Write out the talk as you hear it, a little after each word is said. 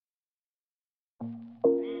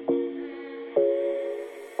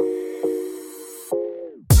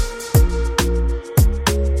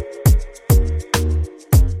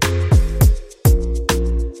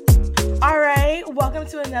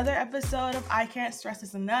to another episode of I Can't Stress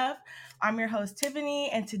This Enough. I'm your host, Tiffany,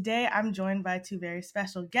 and today I'm joined by two very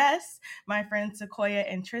special guests, my friends Sequoia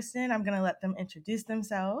and Tristan. I'm going to let them introduce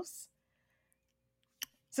themselves.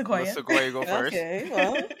 Sequoia. Let Sequoia go first. Okay,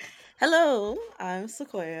 well, hello, I'm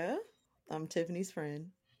Sequoia. I'm Tiffany's friend.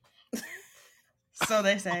 So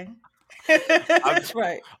they say.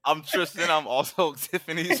 Right. I'm Tristan. I'm also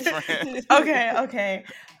Tiffany's friend. Okay.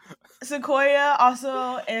 Sequoia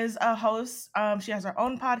also is a host. She has her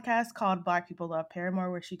own podcast called Black People Love Paramore,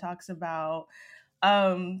 where she talks about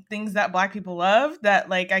things that Black people love that,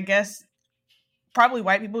 like, I guess probably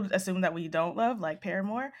white people assume that we don't love, like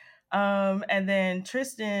Paramore. And then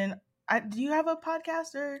Tristan, do you have a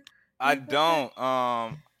podcast or? I don't.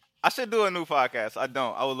 I should do a new podcast. I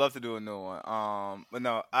don't. I would love to do a new one. But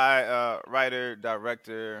no, I writer,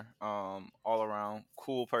 director, all around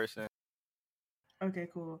cool person. Okay,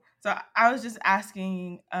 cool. So I was just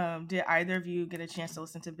asking, did either of you get a chance to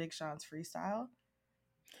listen to Big Sean's freestyle?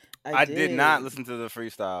 I did not listen to the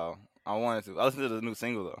freestyle. I wanted to. I listened to the new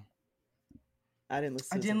single though. I didn't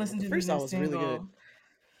listen. I didn't listen to the freestyle. New Was single. really good.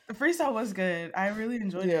 The freestyle was good. I really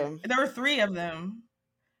enjoyed it. There were 3 of them.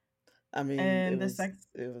 I mean, and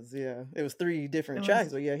it was 3 different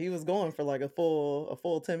tracks, but yeah, he was going for like a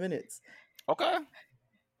full 10 minutes. Okay.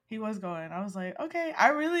 He was going. I was like, okay,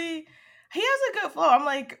 he has a good flow. I'm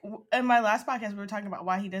like, in my last podcast, we were talking about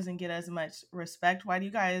why he doesn't get as much respect. Why do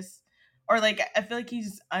you guys, or like, I feel like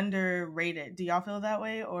he's underrated. Do y'all feel that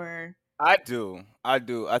way, or? I do. I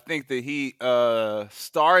think that he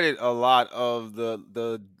started a lot of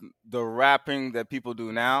the rapping that people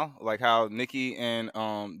do now, like how Nicki and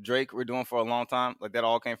Drake were doing for a long time. Like that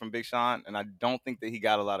all came from Big Sean, and I don't think that he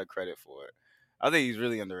got a lot of credit for it. I think he's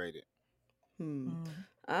really underrated.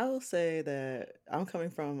 I will say that I'm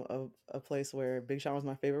coming from a place where Big Sean was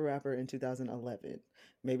my favorite rapper in 2011,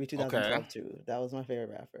 maybe 2012 too. That was my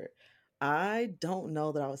favorite rapper. I don't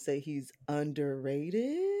know that I would say he's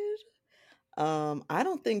underrated. I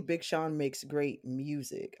don't think Big Sean makes great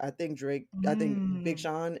music. I think Big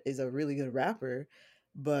Sean is a really good rapper,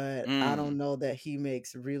 but I don't know that he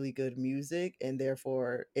makes really good music, and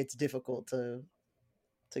therefore it's difficult to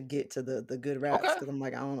get to the good raps because I'm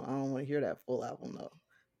like, I don't want to hear that full album though.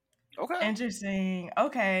 Okay. Interesting.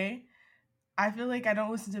 Okay. I feel like I don't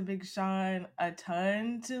listen to Big Sean a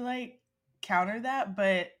ton to like counter that,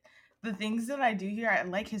 but the things that I do hear, I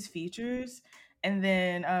like his features. And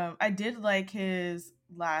then I did like his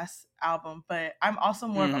last album, but I'm also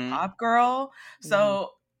more of a pop girl.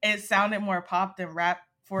 So it sounded more pop than rap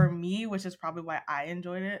for me, which is probably why I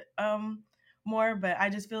enjoyed it more. But I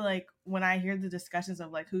just feel like when I hear the discussions of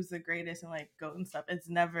like who's the greatest and like GOAT and stuff, it's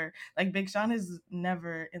never like Big Sean is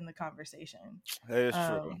never in the conversation. That is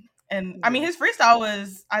true. And I mean, his freestyle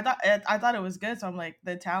was I thought it was good. So I'm like,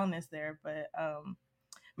 the talent is there, but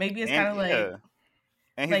maybe it's kind of like.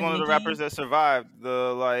 And he's like one of the rappers that survived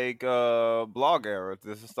the blog era.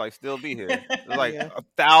 This is like still be here. Like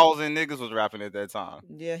 1,000 niggas was rapping at that time.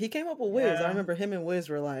 Yeah, he came up with Wiz. I remember him and Wiz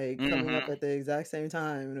were like coming up at the exact same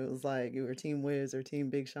time, and it was like you were Team Wiz or Team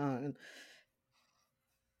Big Sean.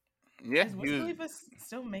 Yeah, is Wiz Khalifa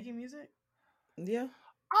still making music? Yeah,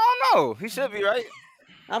 I don't know. He should be, right?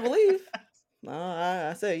 I believe.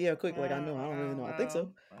 I said quick. Like I know. I don't really know. I think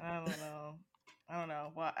so. I don't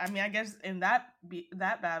know. Well, I mean, I guess in that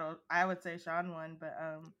battle, I would say Sean won, but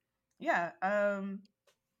I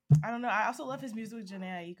don't know. I also love his music with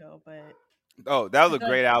Jhené Aiko, but that was a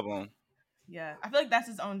great album. Yeah, I feel like that's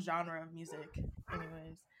his own genre of music.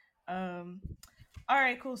 Anyways, all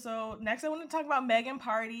right, cool. So next, I want to talk about Megan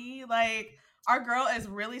Party. Like, our girl is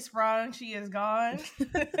really sprung. She is gone.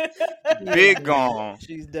 Big gone.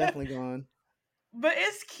 She's definitely gone. But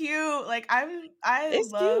it's cute. Like I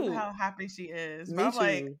love how happy she is. But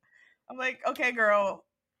I'm like, okay, girl,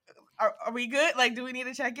 are we good? Like, do we need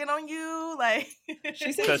to check in on you? Like,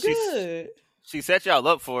 she seems good. She set y'all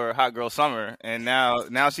up for Hot Girl Summer, and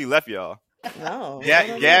now she left y'all. No,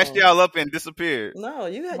 gassed y'all up and disappeared. No,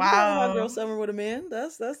 you had Hot Girl Summer with a man.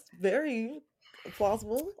 That's very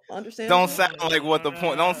plausible. Understandable. Don't sound like what the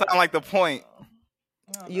point. Don't sound like the point.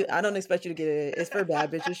 I don't expect you to get it. It's for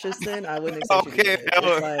bad bitches, Tristan. I wouldn't expect you to get it.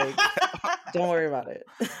 It's like, don't worry about it.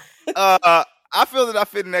 I feel that I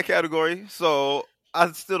fit in that category, so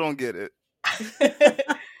I still don't get it.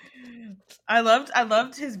 I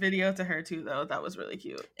loved his video to her too, though. That was really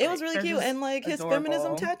cute. It was really cute, and like his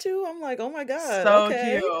feminism tattoo. I'm like, oh my god, so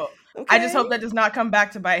cute. Okay. I just hope that does not come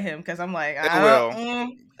back to bite him because I'm like, it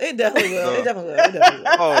will. It definitely will. It definitely will.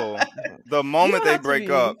 Oh, the moment they break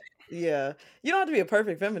up. Yeah, you don't have to be a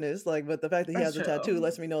perfect feminist, like, but the fact that he has a tattoo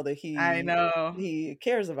lets me know that he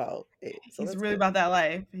cares about it. So he's really about that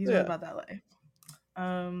life. He's really about that life.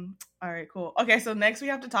 All right, cool. Okay, so next we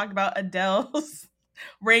have to talk about Adele's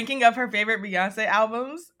ranking of her favorite Beyonce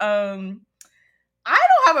albums. I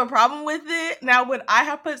don't have a problem with it. Now, would I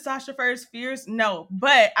have put Sasha Fierce Fears? No,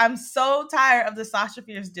 but I'm so tired of the Sasha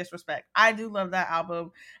Fierce disrespect. I do love that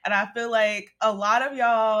album, and I feel like a lot of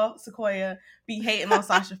y'all, Sequoia, be hating on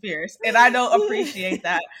Sasha Fierce, and I don't appreciate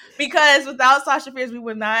that, because without Sasha Fierce, we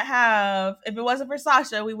would not have. If it wasn't for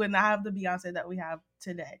Sasha, we would not have the Beyonce that we have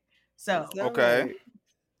today. So okay,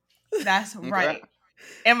 that's okay. right.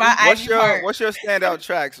 In my what's your standout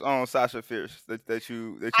tracks on Sasha Fierce that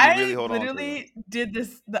you really hold on to? I literally did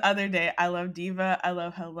this the other day. I love Diva. I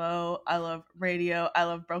love Hello. I love Radio. I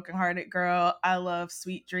love Broken Hearted Girl. I love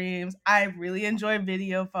Sweet Dreams. I really enjoy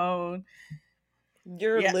Video Phone.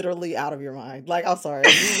 You're literally out of your mind. Like, I'm sorry.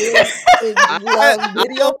 You really love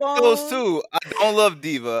Video Phone? Those two. I don't love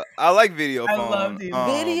Diva. I like Video Phone. I love Diva.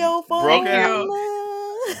 Video Phone.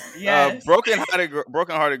 Yes. Broken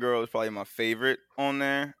Hearted Girl is probably my favorite on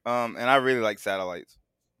there. And I really like Satellites.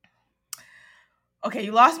 Okay,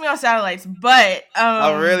 you lost me on Satellites, but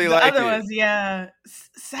I really like other ones, yeah.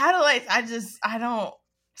 Satellites, I don't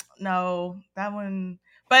know that one,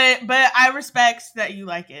 but I respect that you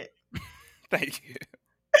like it. Thank you.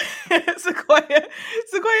 Sequoia,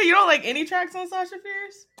 you don't like any tracks on Sasha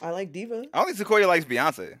Fierce? I like Diva. I don't think Sequoia likes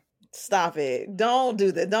Beyonce. Stop it. Don't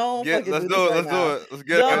do that. Don't fucking let's do this. Let's do it. Let's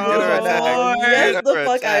get her attack. Yes, the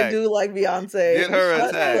fuck I do like Beyonce. Get her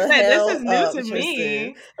attack. Hey, this is new to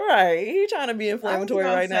me. Right. He trying to be inflammatory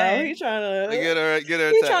right now. He trying to get her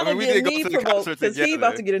attack. He trying to get me provoked because he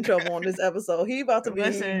about to get in trouble on this episode. He about to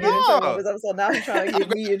get in trouble on this episode. Now he's trying to get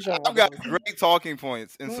me in trouble. I've got great talking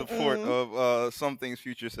points in support of some things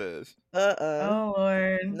Future says. Oh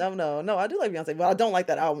Lord. No. I do like Beyonce, but I don't like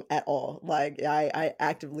that album at all. Like I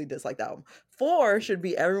actively dislike that album. 4 should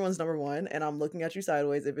be everyone's number 1, and I'm looking at you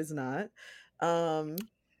sideways if it's not. I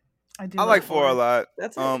like 4 a lot.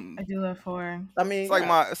 That's it. I do love 4. I mean, it's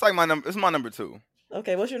like my number. It's my number 2.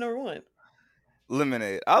 Okay, what's your number 1?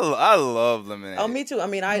 Lemonade. I love Lemonade. Oh, me too. I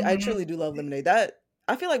mean, I truly do love Lemonade. That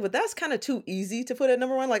I feel like, but that's kind of too easy to put at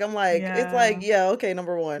number 1. Like I'm like, it's like, okay,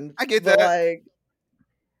 number 1. I get that. But like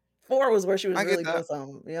 4 was where she was really doing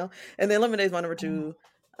something, you know. And then Lemonade's my number 2.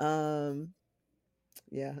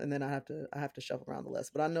 Yeah, and then I have to shuffle around the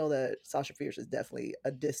list, but I know that Sasha Fierce is definitely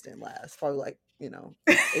a distant last, probably like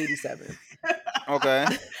 87. Okay.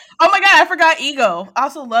 Oh my god, I forgot Ego. I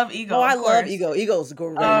also love Ego. Oh, I love Ego. Ego's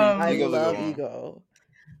great. I love Ego.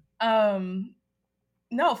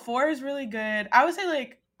 No, 4 is really good. I would say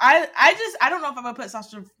like I don't know if I'm gonna put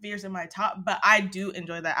Sasha Fierce in my top, but I do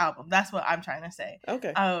enjoy that album. That's what I'm trying to say.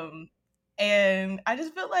 Okay. And I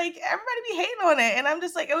just feel like everybody be hating on it. And I'm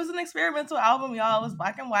just like, it was an experimental album, y'all. It was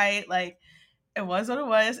black and white. Like, it was what it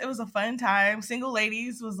was. It was a fun time. Single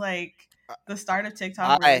Ladies was like the start of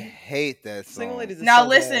TikTok. I hate that song. Single Ladies is now so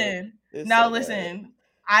listen. bad. Now listen.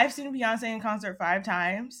 I've seen Beyonce in concert 5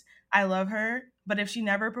 times. I love her. But if she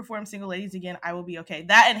never performs Single Ladies again, I will be okay.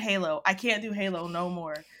 That and Halo. I can't do Halo no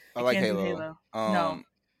more. I like can't Halo. Do Halo. No.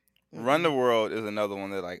 Run the World is another one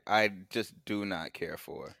that like I just do not care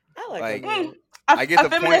for. I like I get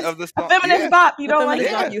the point of the song. A feminist bop. You don't like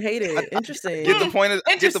it? You hate it. Interesting. Get the point of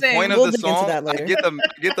the song. I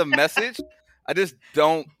get the message. I just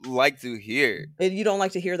don't like to hear. You don't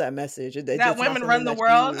like to hear that message. That women run the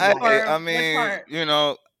world. I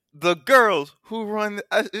mean, the girls who run.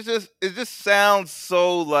 It just sounds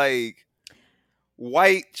so like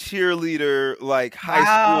white cheerleader, like high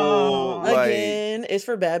school. Again, it's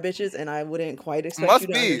for bad bitches, and I wouldn't quite expect you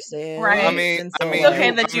to understand. Right? I mean,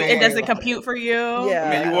 okay that it doesn't compute for you. Yeah, I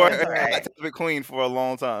mean, you were a Hot Topic queen for a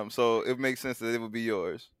long time, so it makes sense that it would be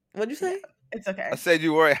yours. What'd you say? It's okay. I said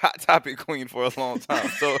you were a Hot Topic queen for a long time,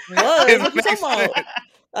 so what you talking about?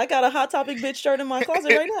 I got a Hot Topic bitch shirt in my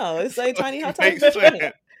closet right now. It's a tiny Hot Topic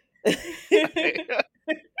bitch.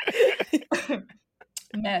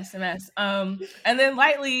 Mess. And then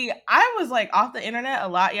lightly, I was like off the internet a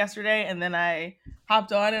lot yesterday, and then I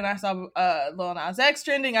hopped on and I saw Lil Nas X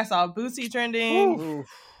trending. I saw Boosie trending.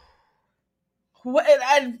 What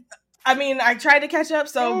I mean, I tried to catch up.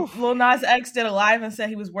 So Lil Nas X did a live and said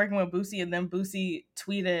he was working with Boosie, and then Boosie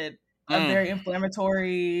tweeted a very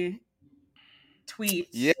inflammatory tweet.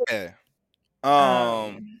 Yeah.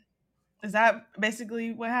 Is that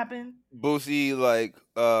basically what happened? Boosie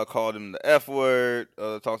called him the F word,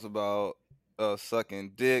 talks about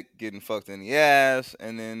sucking dick, getting fucked in the ass,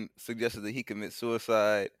 and then suggested that he commit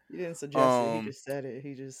suicide. He didn't suggest it, he just said it.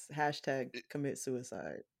 He just hashtag commit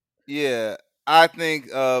suicide. Yeah. I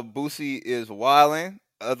think Boosie is wilding.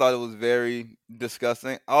 I thought it was very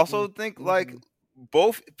disgusting. I also think like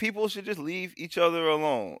both people should just leave each other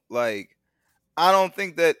alone. Like I don't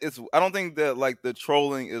think that like the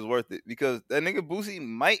trolling is worth it because that nigga Boosie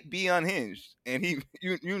might be unhinged and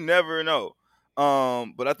you never know.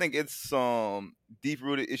 But I think it's some deep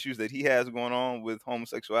rooted issues that he has going on with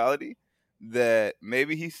homosexuality that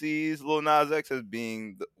maybe he sees Lil Nas X as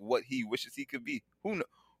being what he wishes he could be.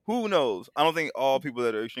 Who knows? I don't think all people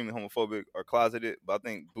that are extremely homophobic are closeted, but I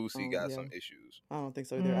think Boosie got some issues. I don't think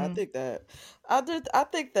so either. I think that I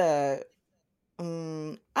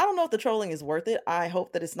don't know if the trolling is worth it. I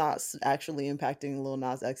hope that it's not actually impacting Lil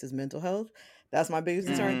Nas X's mental health. That's my biggest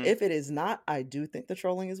concern. If it is not, I do think the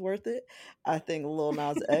trolling is worth it. I think Lil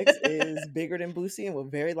Nas X is bigger than Boosie and will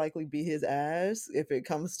very likely be his ass if it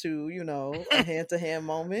comes to, a hand-to-hand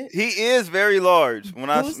moment. He is very large. When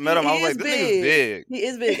I met him, I was like, this nigga's big. He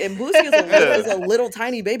is big. And Boosie is a little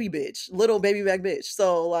tiny baby bitch. Little baby back bitch.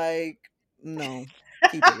 So, like, no.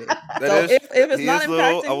 Keep it big. If it's not impacting...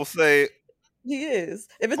 Little, I will say... He is.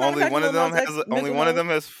 If it's not only one of them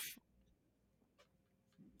has...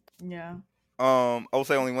 Yeah. I will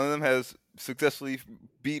say only one of them has successfully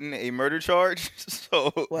beaten a murder charge,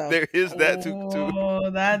 so there is that too.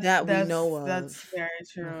 That we know of. That's very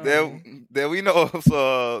true. That we know of.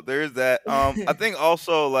 So there is that. I think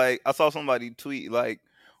also like I saw somebody tweet like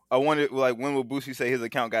I wondered like when will Boosie say his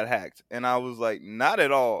account got hacked, and I was like not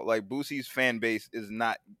at all. Like Boosie's fan base is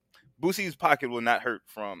not. Boosie's pocket will not hurt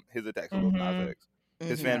from his attacks on Lil Nas X.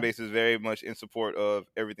 His fan base is very much in support of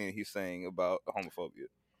everything that he's saying about homophobia.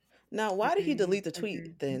 Now, why did he delete the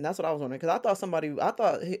tweet then? That's what I was wondering. Because I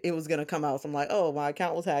thought it was going to come out. So I'm like, oh, my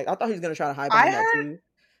account was hacked. I thought he was going to try to hide behind that tweet.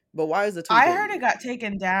 But why is the tweet? I heard it got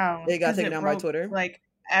taken down. It got taken down by Twitter? Like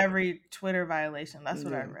every Twitter violation. That's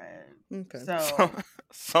what I read. Okay.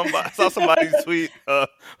 So I saw somebody tweet,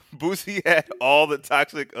 Boosie had all the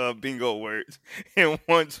toxic bingo words in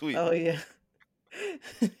one tweet. Oh, yeah.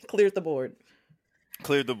 Cleared the board.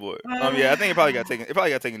 Cleared the board. Yeah, I think it probably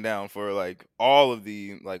got taken down for like all of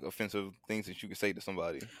the like offensive things that you could say to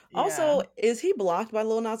somebody. Also, is he blocked by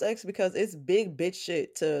Lil Nas X? Because it's big bitch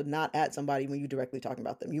shit to not add somebody when you directly talking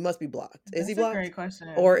about them. You must be blocked. Is he blocked? That's a great question.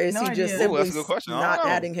 Or is he just simply that's a good question. not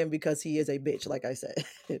adding him because he is a bitch, like I said?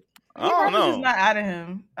 I don't know. Just not adding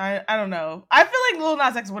him. I don't know. I feel like Lil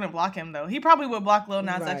Nas X wouldn't block him though. He probably would block Lil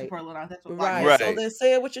Nas X before Lil Nas X would block him. Right. So then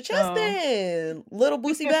say it with your chest then. Little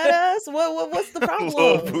Boosie badass. What's the problem?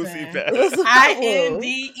 Little Boosie badass.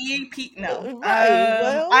 INDEP. No.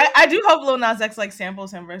 I do hope Lil Nas X like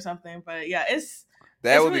samples him or something. But yeah,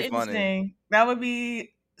 that would really be funny. That would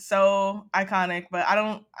be so iconic. But I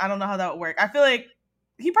don't know how that would work. I feel like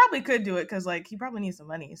he probably could do it because like he probably needs some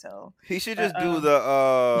money. So he should just do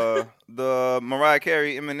the Mariah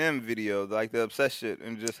Carey Eminem video, like the obsessed shit,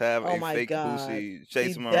 and just have a fake Boosie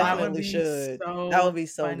chase him around. Definitely should. That would be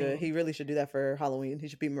so funny. Good. He really should do that for Halloween. He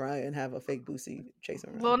should be Mariah and have a fake Boosie chase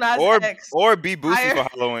him around. Lil Nas X. Or be Boosie for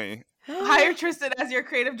Halloween. Hire Tristan as your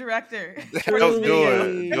creative director. Let's do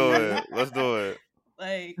it. Let's do it.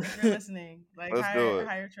 Like if you're listening, like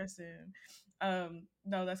hire Tristan.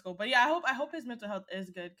 No, that's cool. But yeah, I hope his mental health is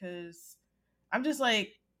good because I'm just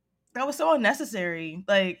like that was so unnecessary,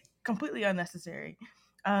 like completely unnecessary.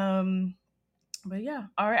 But yeah,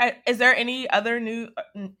 all right. Is there any other new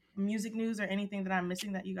music news or anything that I'm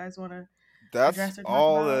missing that you guys want to? That's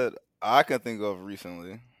all that I can think of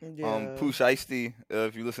recently. Yeah. Pooh Shiesty,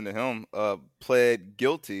 if you listen to him, pled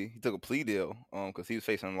guilty. He took a plea deal because he was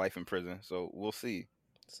facing life in prison. So we'll see.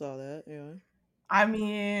 Saw that, yeah. I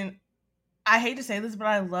mean, I hate to say this, but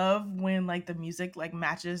I love when like the music like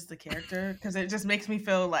matches the character because it just makes me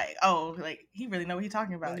feel like, oh, like he really know what he's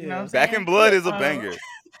talking about. You know what I'm saying? Back in Blood is a banger.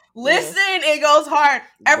 Listen, it goes hard.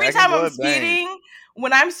 Every time I'm speeding,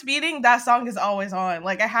 when I'm speeding, that song is always on.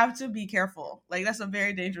 Like I have to be careful. Like that's a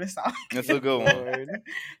very dangerous song. That's a good one.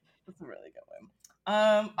 That's a really good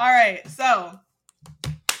one. All right, so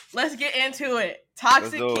let's get into it.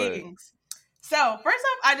 Toxic Kings. So first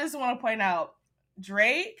off, I just want to point out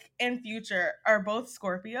Drake and Future are both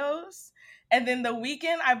Scorpios, and then The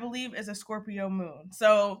Weeknd, I believe, is a Scorpio moon.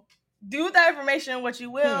 So do with that information what you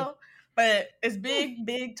will, but it's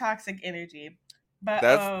big toxic energy. But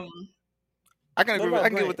I can agree. I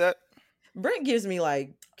can get with that. Brent gives me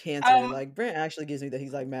like Cancer. Like Brent actually gives me that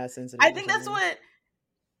he's like mad sensitive. I think that's what.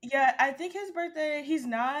 Yeah, I think his birthday. He's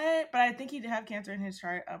not, but I think he did have Cancer in his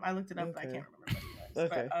chart. I looked it up, but I can't remember.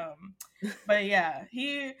 Okay. But yeah,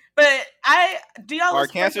 do y'all are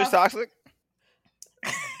Cancers toxic?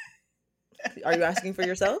 Are you asking for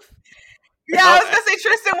yourself? Yeah, I was gonna say,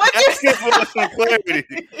 Tristan, what you say? For some clarity.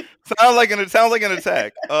 Sounds like an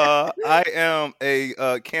attack. I am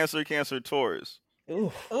a Cancer Taurus.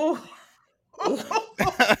 Ooh.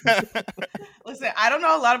 Listen, I don't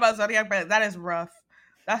know a lot about zodiac, but that is rough.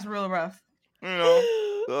 That's real rough.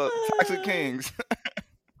 Toxic Kings.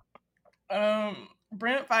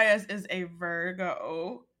 Brent Faiyaz is a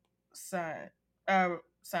Virgo sun,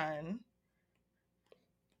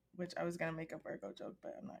 which I was gonna make a Virgo joke,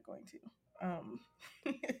 but I'm not going to.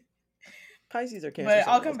 Pisces or Cancer, but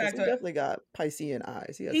I'll come back to it. Definitely got Piscean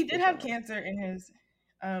eyes. He did have Cancer in his.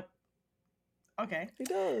 Okay. He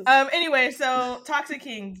does. Anyway, so Toxic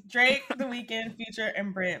Kings, Drake, The Weeknd, Future,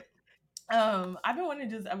 and Brent. I've been wanting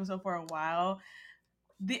to do this episode for a while.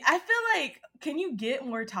 I feel like, can you get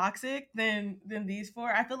more toxic than these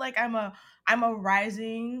four? I feel like I'm a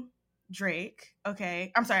rising Drake.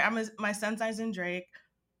 Okay, I'm sorry. My sun sign's in Drake.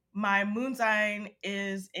 My moon sign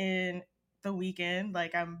is in The Weeknd.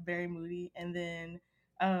 Like, I'm very moody, and then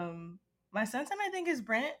my sun sign, I think, is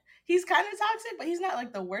Brent. He's kind of toxic, but he's not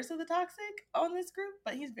like the worst of the toxic on this group.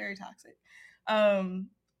 But he's very toxic.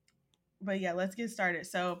 But yeah, let's get started.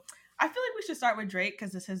 So I feel like we should start with Drake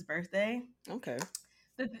because it's his birthday. Okay.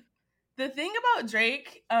 The thing about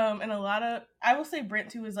Drake, and a lot of, I will say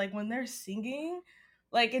Brent too, is like when they're singing,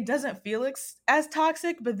 like it doesn't feel as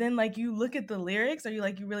toxic, but then like you look at the lyrics, or you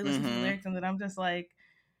really listen to the lyrics, and then I'm just like,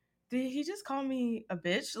 did he just call me a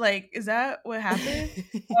bitch? Like, is that what happened?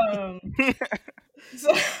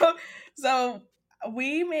 So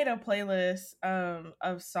we made a playlist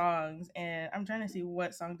of songs, and I'm trying to see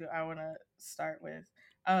what song do I want to start with.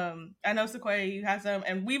 I know Sequoia, you have some,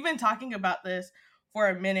 and we've been talking about this for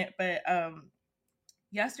a minute, but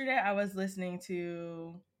yesterday I was listening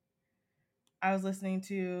to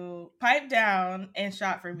Pipe Down and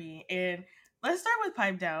Shot for Me, and let's start with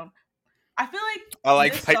Pipe Down. I feel like I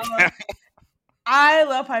like Pipe Down. I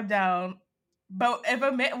love Pipe Down, but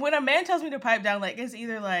when a man tells me to pipe down, like it's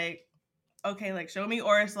either like, okay, like show me,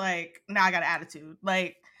 or it's like, nah, I got an attitude.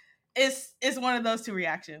 Like it's one of those two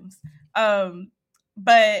reactions.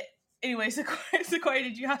 But anyway, Sequoia,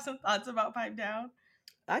 did you have some thoughts about Pipe Down?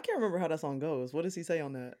 I can't remember how that song goes. What does he say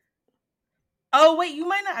on that? Oh, wait, you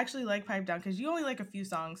might not actually like Pipe Down because you only like a few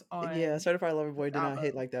songs on. Yeah, Certified Lover Boy did not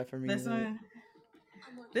hit like that for me.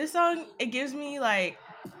 This song, it gives me like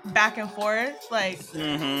back and forth, like.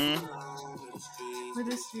 With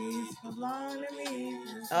the streets belong to me.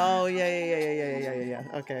 Oh yeah.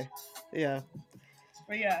 Okay, yeah.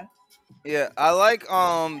 But yeah. Yeah, I like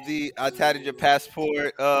the I tatted your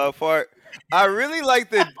passport part. I really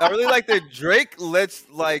like that Drake lets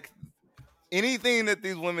like anything that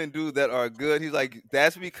these women do that are good. He's like,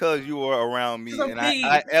 that's because you were around me, and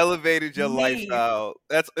I elevated your lifestyle.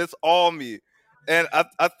 It's all me, and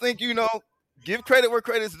I think give credit where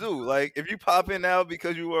credit's due. Like if you pop in now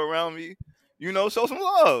because you were around me, show some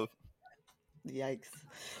love. Yikes.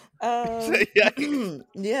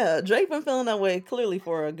 Yeah, Drake been feeling that way clearly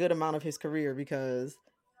for a good amount of his career because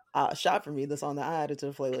Shot for Me, the song that I added to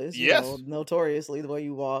the playlist. Yes. Notoriously, the way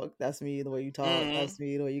you walk, that's me. The way you talk, that's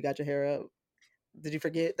me. The way you got your hair up. Did you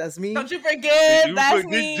forget? That's me. Don't you forget? That's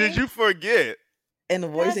me. Did you forget? And the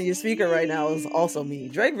voice in your speaker right now is also me.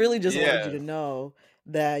 Drake really just wanted you to know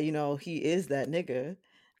that, he is that nigga.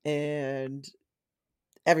 And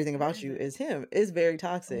everything about you is him. It's very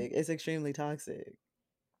toxic. It's extremely toxic.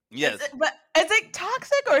 Yes. But is it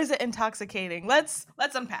toxic or is it intoxicating? Let's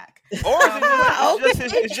unpack. Or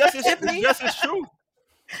it's just as true.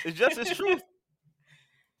 It's just as true.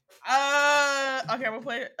 Okay, we'll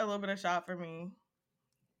play a little bit of Shot for Me.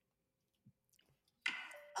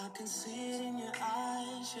 I can see it in your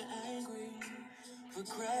eyes, you're angry.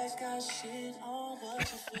 Regret got shit on what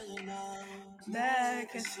you're feeling now. That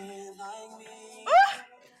can see it like me.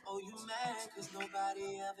 Oh, you mad cause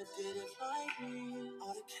nobody ever did it like me.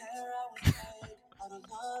 All the care I was paid, all the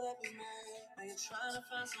love that we made. Now you're trying to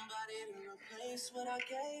find somebody to replace what I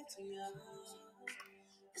gave to you.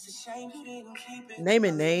 It's a shame you didn't keep it.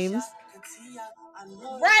 Naming names.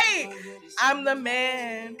 Right! I'm the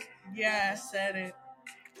man. Yeah, I said it.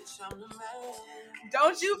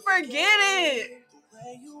 Don't you forget it!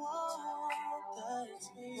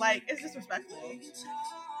 Like, it's disrespectful.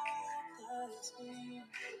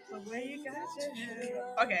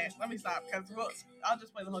 Okay, let me stop because I'll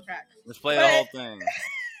just play the whole track. Let's play the whole thing.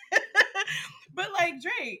 But like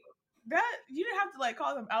Drake, that you didn't have to like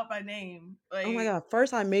call them out by name. Like, oh my god!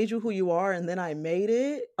 First I made you who you are, and then I made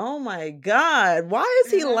it. Oh my god! Why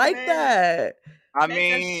is he like that? I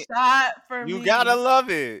mean, Shot for you me. Gotta love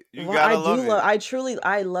it. I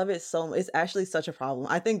love it so much. It's actually such a problem.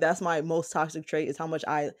 I think that's my most toxic trait is how much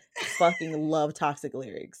I fucking love toxic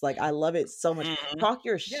lyrics. Like I love it so much. Talk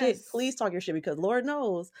your shit. Please talk your shit because Lord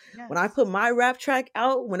knows when I put my rap track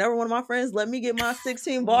out, whenever one of my friends let me get my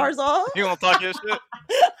 16 bars off. You gonna talk your shit?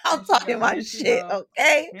 I'm talking my shit,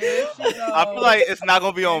 okay? Here she go. I feel like it's not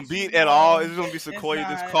gonna be on beat at all. It's just gonna be Sequoia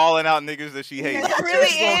just calling out niggas that she hates. It really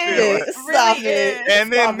is. Stop it.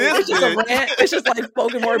 And then this it's just a rant. It's just like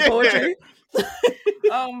spoken word poetry.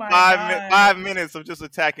 Oh my God. 5 minutes of just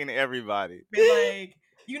attacking everybody. Be like,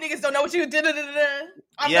 you niggas don't know what you did.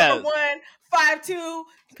 I'm number 1, 5'2".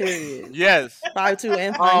 Period. Yes. 5'2"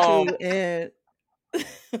 and 5'2" and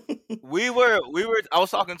I was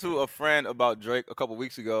talking to a friend about Drake a couple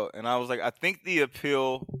weeks ago, and I was like, I think the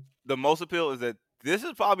most appeal is that this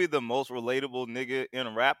is probably the most relatable nigga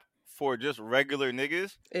in rap for just regular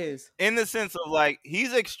niggas. Is in the sense of like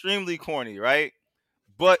he's extremely corny, right?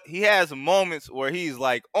 But he has moments where he's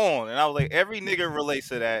like on, and I was like, every nigga relates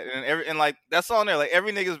to that, and like that's on there. Like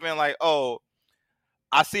every nigga's been like, oh,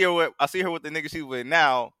 I see her with the nigga she's with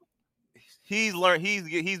now. He's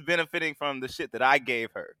benefiting from the shit that I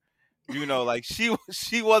gave her. You know, like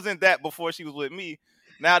she wasn't that before she was with me.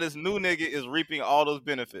 Now this new nigga is reaping all those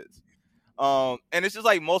benefits. And it's just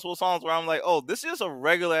like multiple songs where I'm like, oh, this is a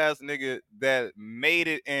regular ass nigga that made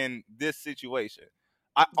it in this situation.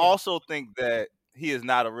 I also think that he is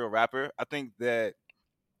not a real rapper. I think that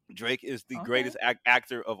Drake is the greatest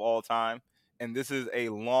actor of all time. And this is a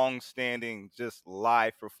long-standing just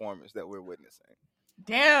live performance that we're witnessing.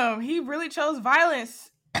 Damn, he really chose violence.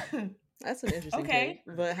 That's an interesting take.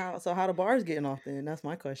 But how the bars getting off then? That's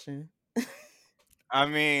my question. I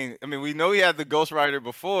mean, we know he had the ghostwriter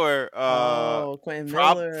before. Quentin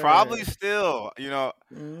Miller. Probably still, you know.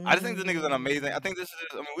 I just think this nigga's an amazing. I think this is.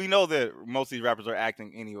 I mean, we know that most of these rappers are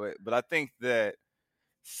acting anyway, but I think that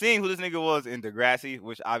seeing who this nigga was in Degrassi,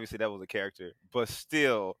 which obviously that was a character, but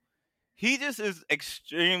still, he just is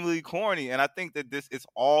extremely corny, and I think that this is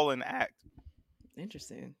all an act.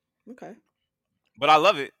 Interesting. Okay. But I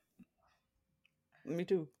love it. Me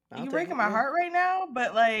too. You're breaking my heart right now,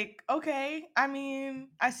 but like, okay. I mean,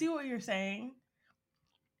 I see what you're saying.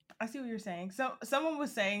 So someone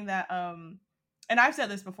was saying that, and I've said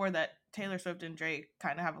this before, that Taylor Swift and Drake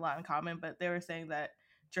kind of have a lot in common, but they were saying that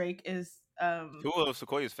Drake is two of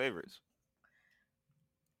Sequoia's favorites.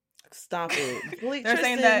 Stop it. They're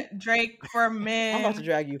saying that Drake for men I'm about to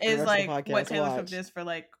drag you for is like what Taylor Swift is for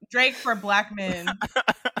like Drake for black men.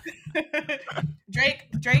 Drake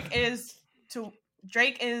is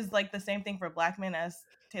like the same thing for black men as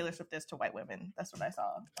Taylor Swift is to white women. That's what I saw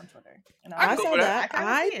on Twitter. And I saw that.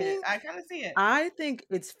 I kind of see it. I think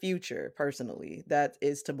it's Future personally that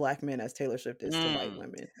is to black men as Taylor Swift is to white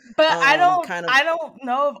women. But I don't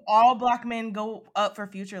know if all black men go up for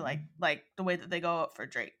Future like the way that they go up for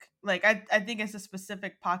Drake. Like I think it's a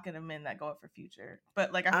specific pocket of men that go up for Future.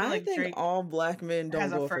 But like I think Drake all black men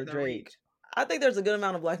don't go for Drake. Reach. I think there's a good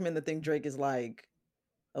amount of black men that think Drake is like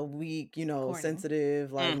a weak, corny.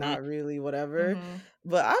 Sensitive, like not really whatever.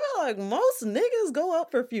 But I feel like most niggas go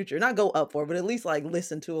up for Future. Not go up for, but at least like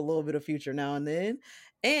listen to a little bit of Future now and then.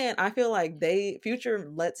 And I feel like Future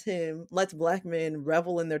lets black men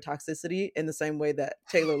revel in their toxicity in the same way that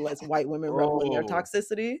Taylor lets white women revel in their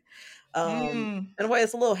toxicity. In a way,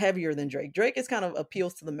 it's a little heavier than Drake. Drake is kind of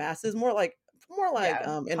appeals to the masses, more like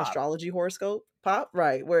an astrology horoscope pop,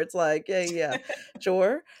 right? Where it's like, yeah,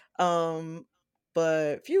 sure.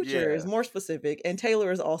 But Future is more specific, and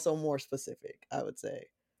Taylor is also more specific, I would say.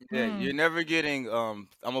 Yeah, you're never getting I'm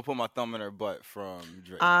gonna put my thumb in her butt from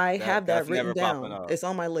Drake. I have that written down. It's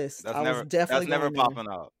on my list. That's never popping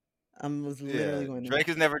out. I was literally going Drake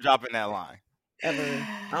is never dropping that line. Ever.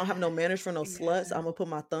 I don't have no manners for no sluts. I'm gonna put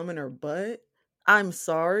my thumb in her butt. I'm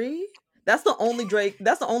sorry. That's the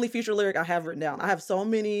only Future lyric I have written down. I have so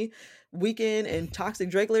many Weekend and toxic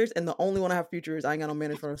Drake lyrics, and the only one I have Future is I ain't got no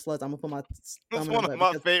manners for no sluts. I'm gonna put my thumb in her butt. That's one of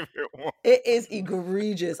my favorite ones. It is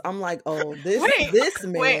egregious. I'm like, oh, this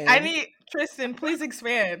man. Wait, I need Tristan. Please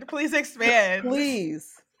expand. Please.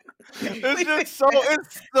 It's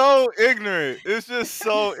so ignorant. It's just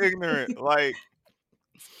so ignorant. Like,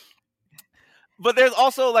 but there's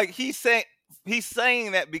also like he's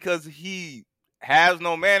saying that because he has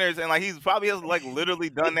no manners, and like he's probably has like literally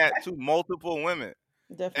done that to multiple women.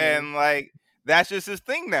 Definitely. And like that's just his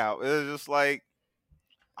thing now. It's just like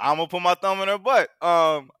I'm gonna put my thumb in her butt.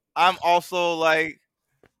 I'm also like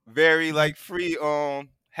very like free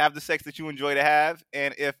have the sex that you enjoy to have,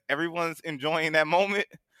 and if everyone's enjoying that moment,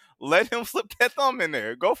 let him slip that thumb in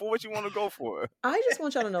there. Go for what you want to go for. I just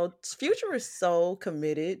want y'all to know Future is so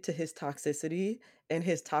committed to his toxicity and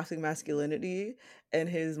his toxic masculinity and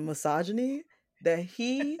his misogyny that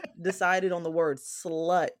he decided on the word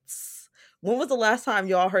sluts When was the last time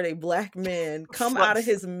y'all heard a black man come out of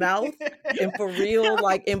his mouth and for real,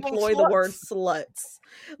 like, employ the word sluts?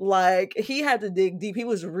 Like, he had to dig deep. He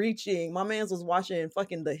was reaching. My man's was watching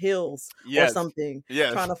fucking The Hills or something,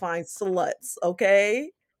 trying to find sluts.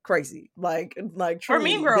 Okay, crazy. Like truly, or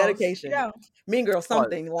Mean Girls. Dedication. Yeah. Mean Girls,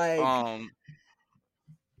 something like.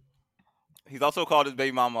 He's also called his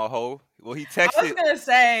baby mama a hoe. Well, he texted. I was gonna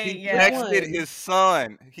say, he texted his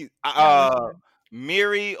son.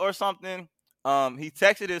 Miri or something. He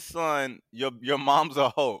texted his son, "Your mom's a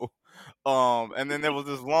hoe." And then there was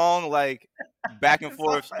this long like back and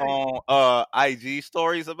forth on IG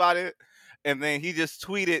stories about it, and then he just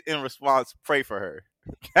tweeted in response, "Pray for her."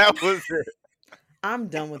 That was it. I'm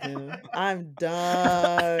done with him. I'm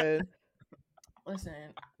done.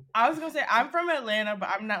 Listen, I was gonna say I'm from Atlanta, but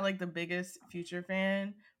I'm not like the biggest Future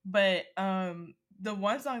fan. But the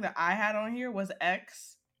one song that I had on here was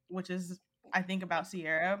X, which is I think about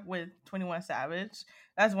Sierra with 21 Savage.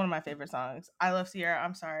 That's one of my favorite songs. I love Sierra.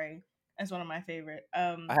 I'm sorry. That's one of my favorite.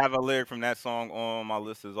 I have a lyric from that song on my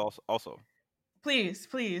list as also. Please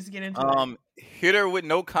get into it. Hit her with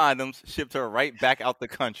no condoms, shipped her right back out the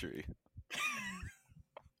country.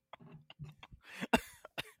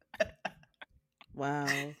 Wow.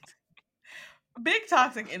 Big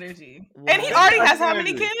toxic energy. Wow. And he already has how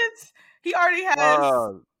many kids? He already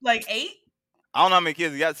has like 8? I don't know how many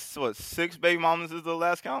kids. He got 6 baby mamas is the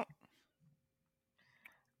last count?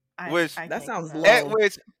 That sounds low.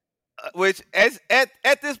 Which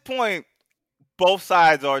at this point, both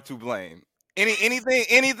sides are to blame.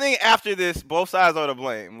 Anything after this, both sides are to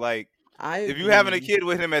blame. Like if you having a kid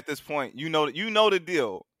with him at this point, you know the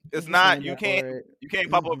deal. It's not you can't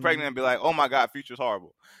pop up pregnant and be like, oh my God, Future's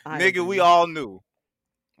horrible. Nigga, we all knew.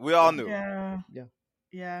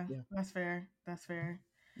 Yeah. That's fair.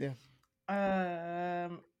 Yeah. I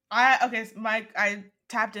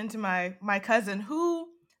tapped into my cousin who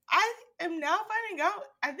I am now finding out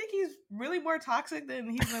I think he's really more toxic than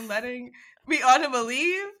he's been letting me on to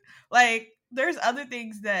believe. Like there's other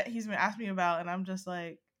things that he's been asking me about and I'm just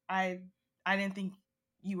like I didn't think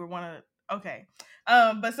you were one of okay.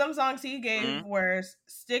 But some songs he gave were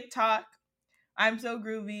Stick Talk, I'm So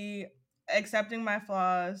Groovy, Accepting My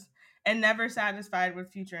Flaws, and Never Satisfied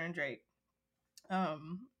with Future and Drake. I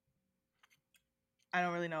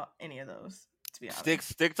don't really know any of those, to be honest.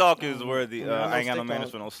 Stick Talk is where the I ain't got no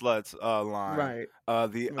manners for no sluts line. Right.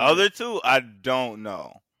 The other two, I don't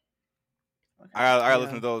know. Okay. I gotta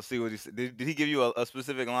listen to those, see what he said. Did he give you a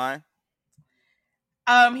specific line?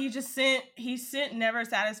 He sent Never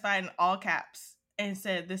Satisfied in all caps and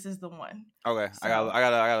said this is the one. Okay. So, I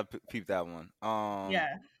gotta peep that one. Yeah.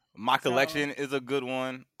 My Collection is a good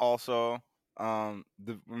one also. In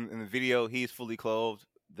the video he's fully clothed.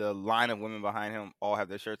 The line of women behind him all have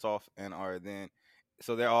their shirts off and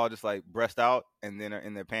so they're all just like breast out and then are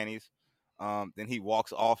in their panties. Then he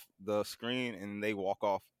walks off the screen and they walk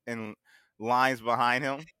off in lines behind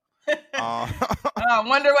him. I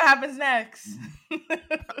wonder what happens next.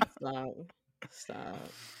 Stop.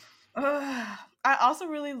 I also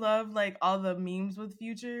really love like all the memes with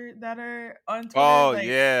Future that are on Twitter. Oh like,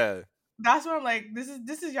 yeah. That's what I'm like. This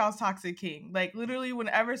is y'all's toxic king. Like literally,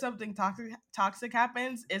 whenever something toxic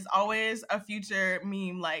happens, it's always a Future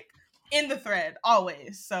meme like in the thread,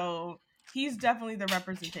 always. So he's definitely the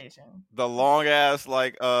representation. The long ass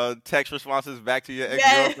like text responses back to your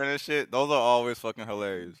ex-girlfriend and shit. Those are always fucking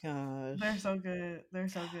hilarious. Gosh. They're so good.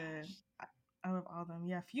 I love all of them.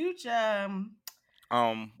 Yeah, Future.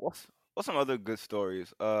 What's some other good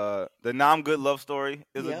stories? The Nam Good love story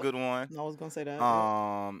is a good one. I was gonna say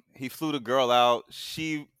that. He flew the girl out.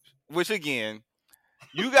 Which again,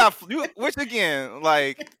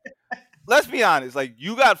 like, let's be honest, like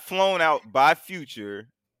you got flown out by Future,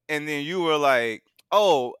 and then you were like,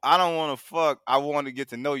 "Oh, I don't want to fuck. I want to get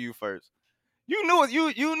to know you first." You knew what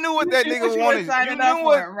you knew what that nigga wanted. You knew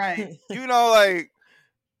what, right? You know, like.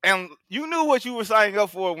 And you knew what you were signing up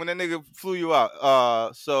for when that nigga flew you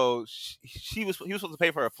out. So he was supposed to pay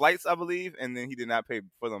for her flights, I believe, and then he did not pay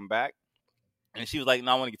for them back. And she was like,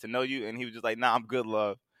 "No, I want to get to know you," and he was just like, "Nah, I'm good,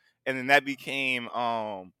 love." And then that became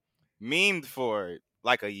memed for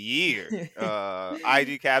like a year.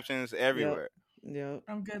 IG captions everywhere. Yep.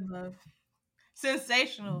 I'm good, love.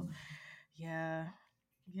 Sensational. Yeah.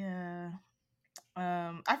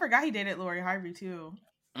 I forgot he dated Lori Harvey too.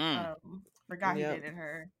 Forgot he dated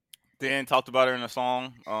her. Then talked about her in a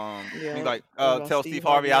song. He's like, tell Steve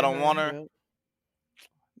Harvey I don't want her.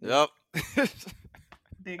 Yep.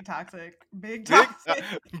 Big toxic. Big toxic.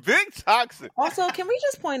 Also, can we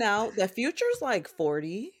just point out that Future's like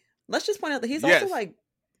 40? Let's just point out that he's also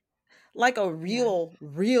like a real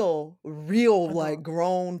Adult. like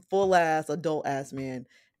grown full ass adult ass man.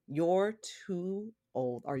 You're too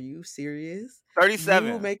old. Are you serious?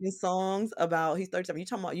 37. You making songs about he's 37. You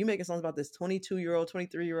talking about you making songs about this 22-year-old,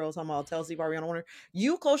 23-year-old talking about tell Steve Harvey on Warner.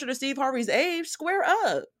 You closer to Steve Harvey's age, square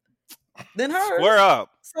up than her. Square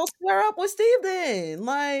up. So square up with Steve then.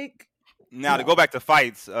 Like now to go back to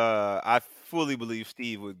fights, I fully believe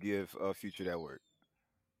Steve would give Future that work.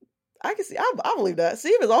 I can see. I believe that.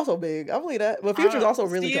 Steve is also big. I believe that. But Future's also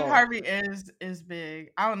really Steve tall. Harvey is big.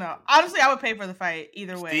 I don't know. Honestly, I would pay for the fight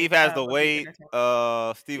either way. Steve has the weight.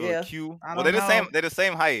 Steve with a Q. Well, they're the same. They're the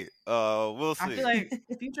same height. We'll see. I feel like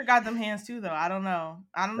Future got them hands too, though. I don't know.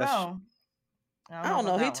 I don't know.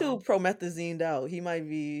 He too promethazined out. He might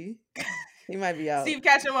be out. Steve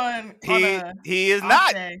catch him on he is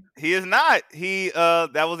not. He is not. He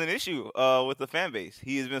that was an issue with the fan base.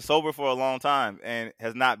 He has been sober for a long time and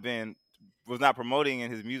was not promoting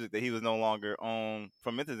in his music that he was no longer on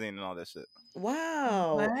promethazine and all that shit.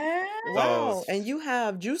 Wow. What? Wow. And you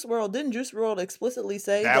have Juice WRLD. Didn't Juice WRLD explicitly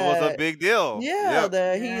say that was a big deal? Yeah,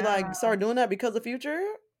 that he like started doing that because of Future?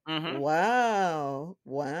 Mm-hmm. Wow.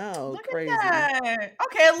 Look Crazy. At that.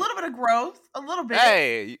 Okay, a little bit of growth. A little bit.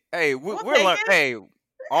 Hey, we're learning. Hey,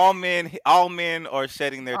 all men are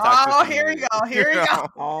shedding their toxicity. Oh, here we go.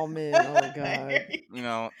 All men. Oh God. You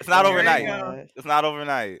know, it's not overnight. It's not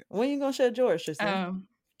overnight. When you gonna shed yours, Tristan?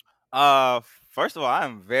 First of all, I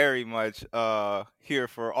am very much here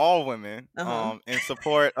for all women. In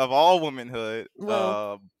support of all womanhood.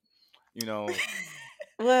 You know.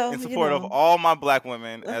 Well, in support of all my black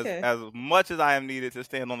women, as much as I am needed to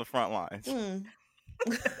stand on the front lines.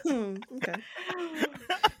 Okay.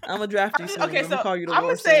 I'm gonna draft you soon. Okay, I'm gonna call you the I'm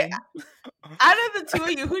gonna say, out of the two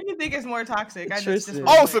of you, who do you think is more toxic?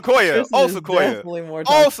 Sequoia. Definitely more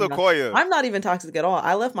toxic. Sequoia. I'm not even toxic at all.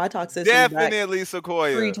 I left my toxicity definitely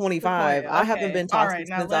Sequoia. Pre-25. Okay. I haven't been toxic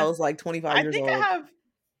since I was like 25 years old. I think I have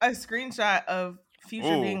a screenshot of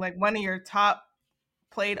Future being like one of your top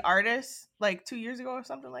played artists like 2 years ago or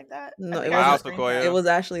something like that. No, it was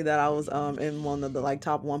actually that I was in one of the like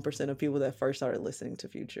top 1% of people that first started listening to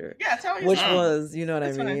Future. Yeah, tell me. Which was, you know what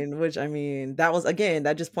I mean? Fine. Which I mean, that was again,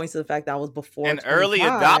 that just points to the fact that I was before an early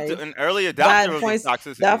adopter of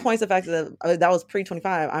toxicity. That points to the fact that that was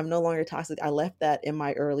pre-25. I'm no longer toxic. I left that in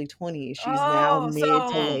my early 20s. She's now mid to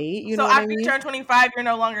late. You know what I mean? So after you turn 25, you're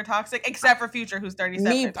no longer toxic, except for Future, who's 37.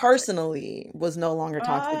 Me personally was no longer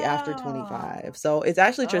toxic after 25. So it's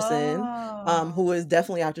actually Tristan, who is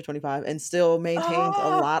definitely after 25 and still maintains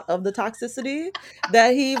a lot of the toxicity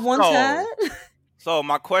that he once had. So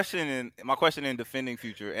my question in defending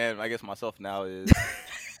Future, and I guess myself now is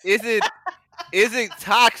it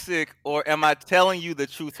toxic, or am I telling you the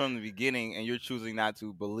truth from the beginning and you're choosing not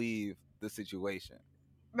to believe the situation?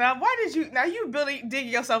 Now, you digging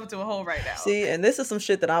yourself into a hole right now. See, and this is some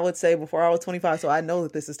shit that I would say before I was 25, so I know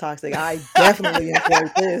that this is toxic. I definitely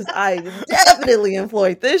employed this. I definitely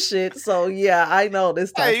employed this shit. So yeah, I know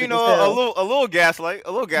this toxic. Hey, you know, a little gaslight.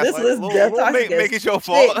 This is toxic. Make it your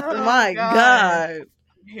fault. Oh my God.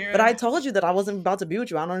 But I told you that I wasn't about to be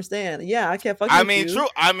with you. I don't understand. Yeah, I can't fuck with you. True.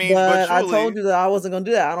 But I told you that I wasn't gonna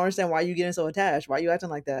do that. I don't understand why you getting so attached. Why you acting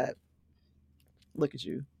like that? Look at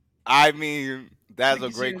you. I mean, that's a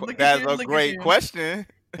great question.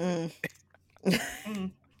 All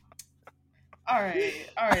right.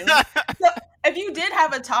 So, if you did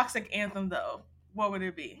have a toxic anthem, though, what would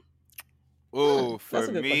it be? Oh, for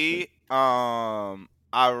me, I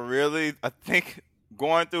think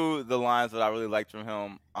going through the lines that I really liked from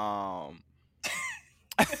him, I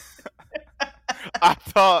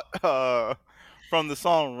thought from the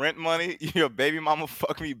song Rent Money, your baby mama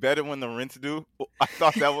fuck me better when the rent's due. I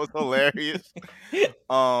thought that was hilarious.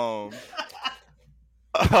 I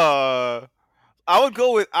would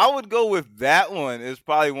go with that one. It's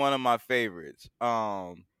probably one of my favorites.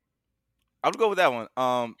 I would go with that one.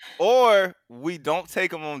 Or we don't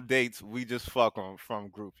take them on dates, we just fuck them from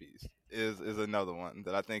groupies is another one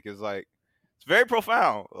that I think is like, it's very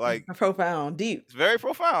profound. Like profound, deep. It's very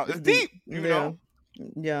profound. It's deep. You know.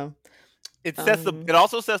 Yeah. It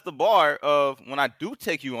also sets the bar of when I do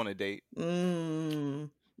take you on a date. Because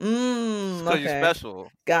you're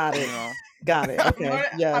special. Got it. You know? Got it. Okay.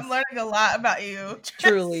 I'm learning a lot about you.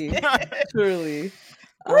 Truly. All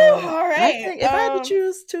right. I think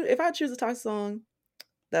if I choose a toxic song,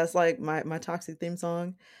 that's like my toxic theme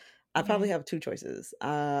song, I probably have two choices.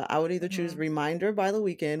 I would either choose "Reminder" by The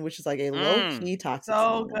Weeknd, which is like a low key toxic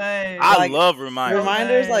song. Good. I love "Reminder."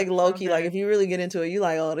 Reminder's like low key. Like if you really get into it, you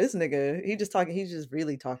like, oh, this nigga, he's just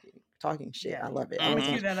really talking shit. Yeah. I love it. I'm gonna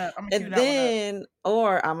cue that up. And then,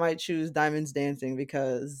 or I might choose "Diamonds Dancing"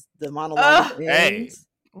 because the monologue ends.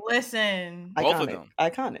 Listen, both of them.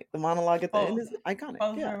 Iconic. The monologue at the end both, is iconic.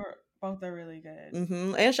 both Yeah. are really good.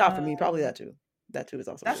 And Shot for Me, probably that too. That too is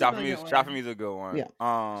also That's good. a really good Shot one. for Me is a good one. Yeah.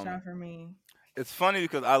 Shot for Me. It's funny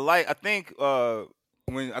because I think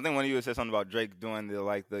when one of you had said something about Drake doing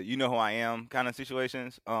the you know who I am kind of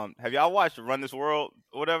situations. Have y'all watched Run This World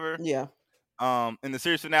or whatever? Yeah. In the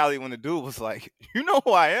series finale when the dude was like, you know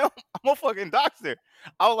who I am? I'm a fucking doctor.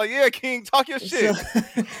 I was like, yeah, King, talk your shit.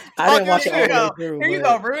 I didn't watch it all the way through. Here you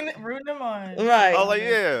go, ruin them on. Right. I was like,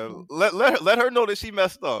 yeah, let her know that she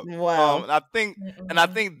messed up. Wow. And I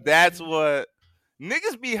think that's what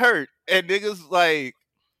niggas be hurt, and niggas like.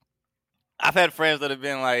 I've had friends that have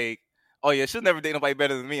been like, oh yeah, she'll never date nobody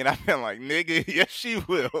better than me, and I've been like, nigga, yes she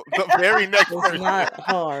will. The very next person. It's not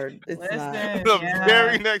hard. It's not. The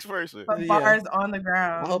very next person. Put bars on the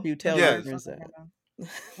ground. I hope you tell your friends that.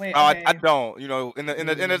 Wait, okay. I don't. You know, in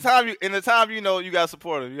the time you know you got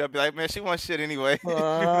supportive. You gotta be like, man, she wants shit anyway.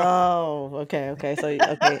 Oh, okay. So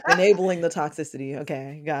enabling the toxicity.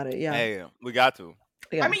 Okay, got it. Yeah. Hey, we got to.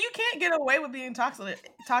 Yeah. I mean, you can't get away with being toxic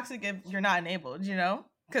if you're not enabled. You know,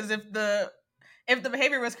 because if the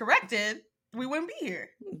behavior was corrected, we wouldn't be here.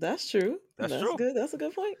 That's true. That's true. Good. That's a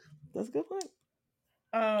good point.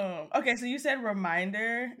 Okay, so you said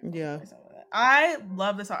Reminder. Yeah. I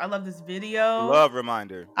love this song. I love this video. Love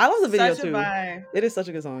Reminder. I love the video such too. A vibe. It is such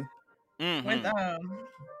a good song. Mm-hmm. With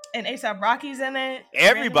and A$AP Rocky's in it.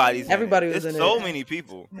 Everybody was in it. So many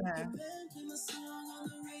people. Yeah.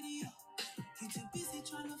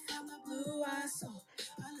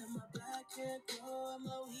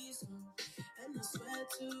 And I swear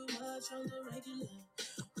too much on the regular.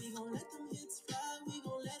 We gon' let them hits fly, we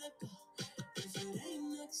gon' let it go. If it ain't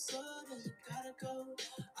next up, then you gotta go.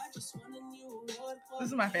 I just want a new award for this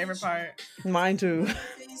is my favorite part. Mine too.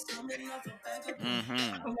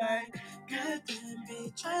 Mm-hmm. Like, goddamn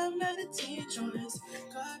bitch, I am not a teen choice.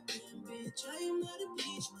 Goddamn bitch, I am not a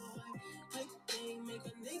beach boy. Make a thing, make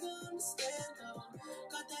a nigga understand though.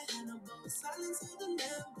 Got that Hannibal, silence in the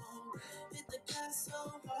Lambo. Hit the gas so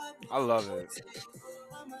hard. I love it.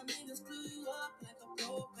 All my niggas blew you up like a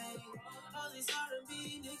propane. All these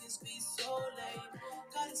R&B niggas be so lame.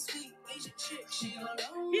 Got a sweet Asian chick, she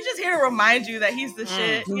alone. He's just here to remind you that he's the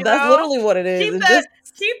shit. That's literally what it is.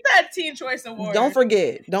 Keep that Teen Choice Award. Don't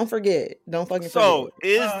forget. Don't fucking forget. So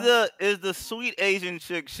is the sweet Asian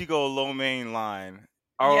chick she go low main line?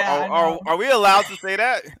 Are we allowed to say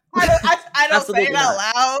that? I don't say it out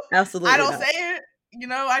loud. Absolutely. I don't say it. You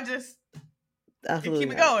know, I just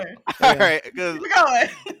keep it going. All right, because keep it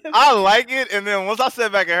going. I like it, and then once I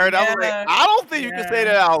sat back and heard it, I was like, I don't think you can say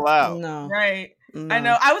that out loud. No. Right. No. I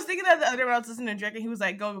know. I was thinking that the other day when I was listening to Drake, and he was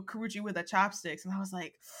like, "Go Karuchi with the chopsticks," and I was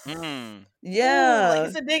like, "Yeah." Like,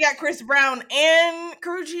 it's a dig at Chris Brown and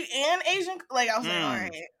Karuchi and Asian. Like I was like, all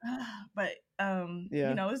right, but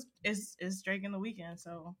you know, it's Drake in the weekend,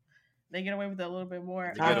 so they get away with it a little bit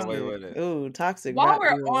more. They get away with it. Ooh, toxic. While we're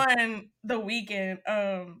on the weekend,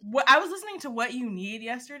 I was listening to What You Need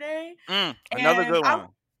yesterday. Another good one.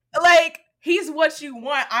 Like, he's what you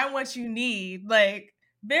want. I'm what you need. Like,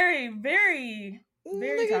 very, very,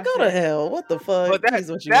 very. Nigga, go to hell. What the fuck? But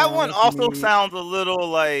that one also sounds a little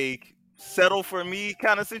like settle for me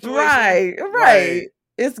kind of situation. Right. Like,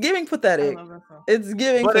 it's giving pathetic. It's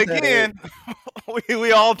giving but pathetic. Again,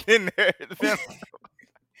 we all been there.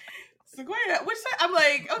 Sequoia, which side? I'm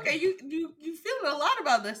like, okay, you feeling a lot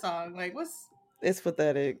about this song. Like, what's? It's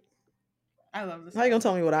pathetic. I love this. How you gonna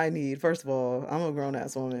tell me what I need? First of all, I'm a grown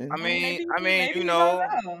ass woman. I mean, you know,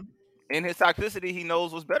 in his toxicity, he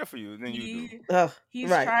knows what's better for you than you do. He's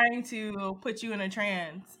trying to put you in a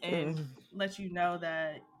trance and let you know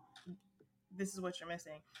that this is what you're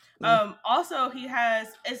missing. Also, he has,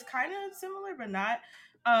 it's kind of similar, but not.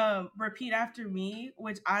 Repeat After Me,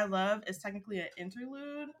 which I love, is technically an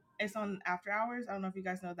interlude. It's on After Hours. I don't know if you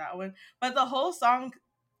guys know that one, but the whole song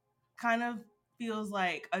kind of feels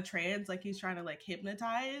like a trance, like he's trying to like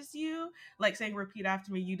hypnotize you, like saying "Repeat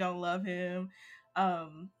after me, you don't love him."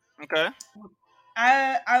 Okay.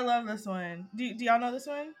 I love this one. Do y'all know this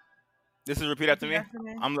one? This is Repeat After Me.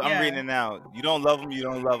 I'm reading it now. You don't love him. You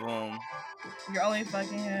don't love him. You're only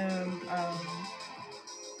fucking him.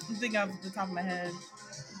 I'm thinking off the top of my head.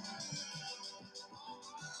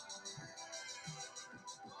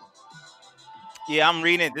 Yeah, I'm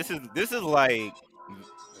reading it. This is like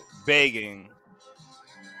begging.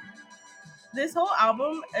 This whole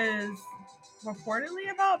album is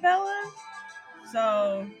reportedly about Bella.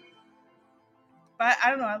 So, but I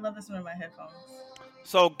don't know. I love this one in my headphones.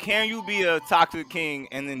 So, can you be a toxic king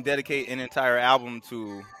and then dedicate an entire album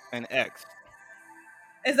to an ex?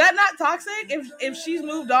 Is that not toxic? If she's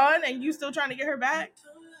moved on and you still trying to get her back?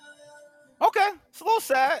 Okay, it's a little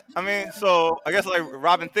sad. I mean, so I guess like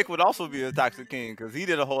Robin Thicke would also be a Toxic King because he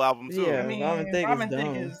did a whole album too. Yeah, Robin Thicke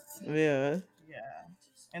is dumb. Yeah,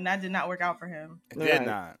 and that did not work out for him. It did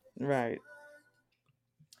not. Right.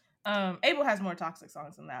 Abel has more toxic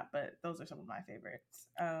songs than that, but those are some of my favorites.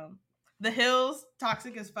 The Hills,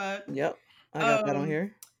 toxic as fuck. Yep, I got that on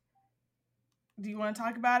here. Do you want to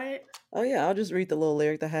talk about it? Oh yeah, I'll just read the little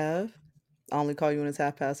lyric to have. I only call you when it's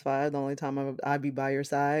 5:30. The only time I be by your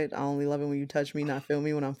side. I only love it when you touch me, not feel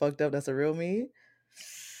me when I'm fucked up. That's a real me.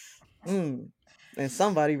 And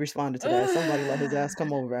somebody responded to that. Somebody let his ass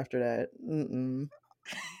come over after that. Can't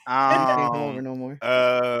come over no more.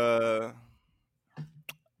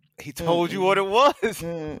 He told you what it was.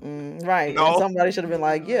 Right. No. And somebody should have been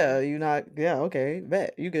like, yeah, you not. Yeah, okay,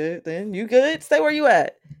 bet you good. Then you good. Stay where you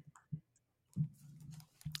at.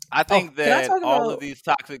 I think that all of these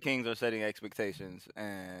toxic kings are setting expectations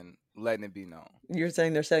and letting it be known. You're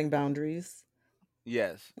saying they're setting boundaries?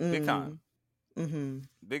 Yes. Big time.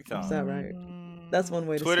 Big time. Is that right? That's one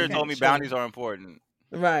way to Twitter told me boundaries are important.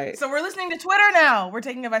 Right. So we're listening to Twitter now. We're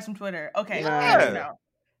taking advice from Twitter. Okay. Right.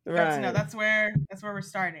 Right. That's where we're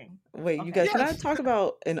starting. Wait, okay. You guys, can I talk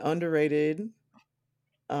about an underrated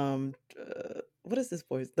what is this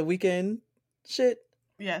voice? The Weeknd shit?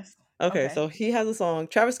 Yes. Okay, so he has a song.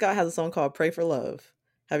 Travis Scott has a song called "Pray for Love."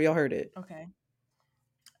 Have y'all heard it? Okay.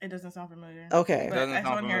 It doesn't sound familiar. Okay.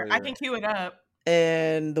 I can cue it up.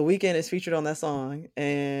 And The Weeknd is featured on that song,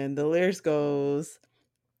 and the lyrics goes,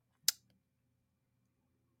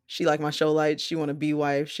 "She like my show lights. She want to be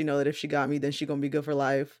wife. She know that if she got me, then she gonna be good for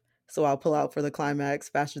life. So I'll pull out for the climax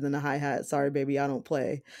faster than the hi-hat. Sorry, baby, I don't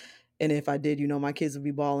play. And if I did, you know my kids would be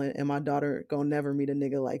balling, and my daughter gonna never meet a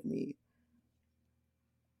nigga like me."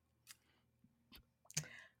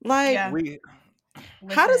 Like,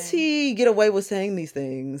 how does he get away with saying these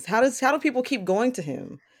things? How do people keep going to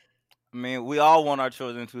him? I mean, we all want our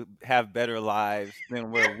children to have better lives than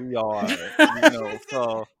where we are.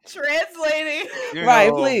 So translating.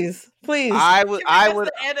 Right, please. I would,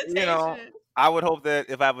 I would hope that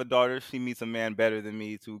if I have a daughter, she meets a man better than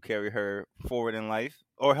me to carry her forward in life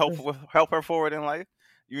or help her forward in life.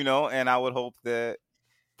 And I would hope that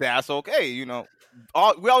that's okay. We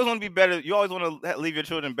always want to be better. You always want to leave your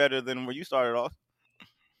children better than where you started off.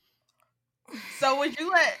 So would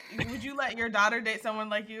you let your daughter date someone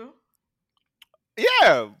like you?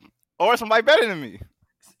 Yeah, or somebody better than me.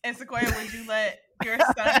 And Sequoia, would you let your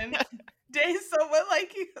son date someone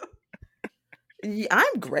like you? Yeah,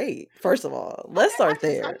 I'm great. First of all, let's start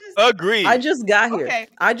there. Agreed. I just got here. Okay.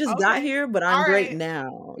 I just got here, but I'm great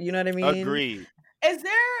now. You know what I mean? Agreed. Is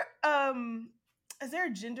there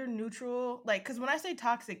a gender neutral, like, because when I say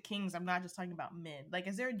toxic kings, I'm not just talking about men. Like,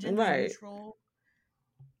 is there a gender neutral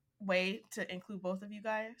way to include both of you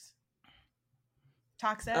guys?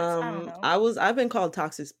 Toxic? I don't know. I've been called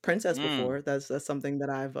toxic princess before. That's something that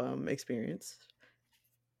I've experienced.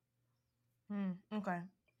 Okay,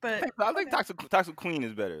 but I think toxic queen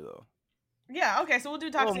is better though. Yeah. Okay, so we'll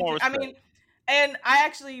do toxic. I mean, and I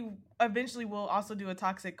actually eventually will also do a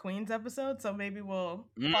toxic queens episode. So maybe we'll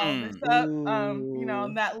follow this up.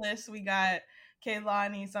 On that list we got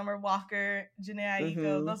Kehlani, Summer Walker, Janae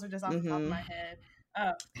Aiko. Those are just off the top of my head.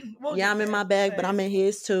 I'm in my bag, but I'm in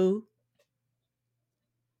his too.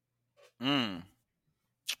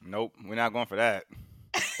 Nope, we're not going for that.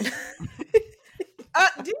 Did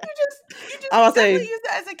you just use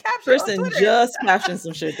that as a caption? Tristan just captioned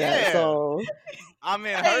some shit that so I'm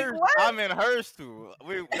in hers. What? I'm in hers too.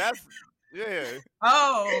 That's yeah.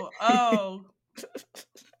 Oh.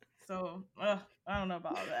 So I don't know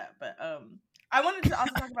about all that, but I wanted to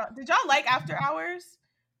also talk about. Did y'all like After Hours?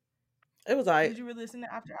 It was alright. Did you really listen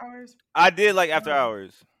to After Hours? I did like After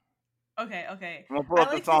Hours. Okay. I'm gonna pull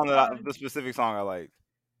up the specific song I liked.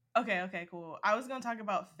 Okay, cool. I was gonna talk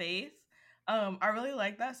about Faith. I really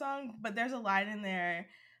like that song, but there's a line in there.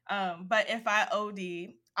 But if I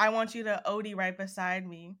OD, I want you to OD right beside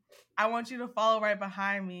me. I want you to follow right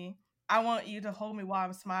behind me. I want you to hold me while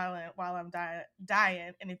I'm smiling, while I'm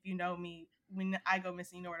dying. And if you know me, when I go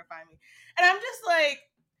missing, you know where to find me. And I'm just like,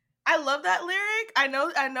 I love that lyric. I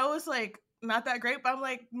know it's like not that great, but I'm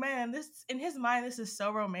like, man, this in his mind, this is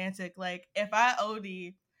so romantic. Like, if I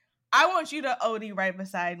OD, I want you to OD right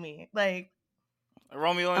beside me. Like,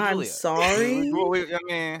 Romeo and Juliet.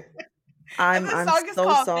 I'm sorry. I'm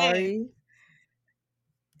so sorry.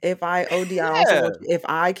 If I OD, if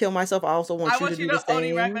I kill myself, I also want you to do the same. I want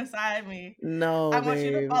you to OD right beside me. No, I want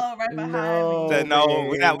you to follow right behind me. No,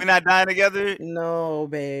 we're not dying together. No,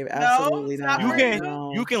 babe, absolutely not.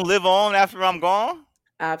 You can live on after I'm gone.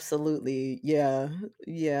 Absolutely, yeah.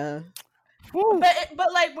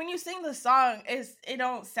 But like when you sing the song, it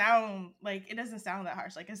doesn't sound that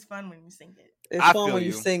harsh. Like it's fun when you sing it. It's fun when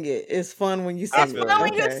you sing it. It's fun when you sing it. It's fun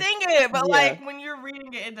when you sing it, but like when you're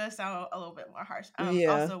reading it, it does sound a little bit more harsh.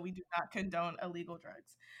 Also, we do not condone illegal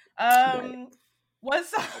drugs. Right. What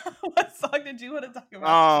song did you want to talk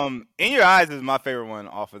about? In Your Eyes is my favorite one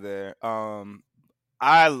off of there.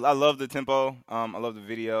 I love the tempo. I love the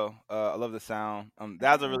video. I love the sound.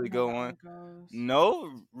 That's a really good one. No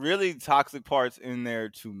really toxic parts in there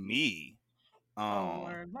to me. Oh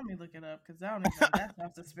Lord, let me look it up because I don't even. That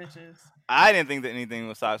sounds suspicious. I didn't think that anything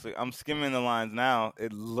was toxic. I'm skimming the lines now.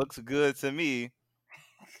 It looks good to me.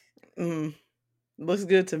 Looks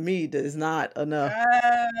good to me. Is not enough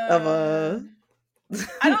of a.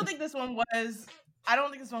 I don't think this one was. I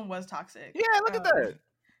don't think this one was toxic. Yeah, look at that.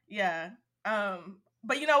 Yeah.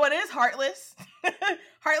 But you know what is Heartless?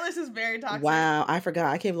 Heartless is very toxic. Wow, I forgot.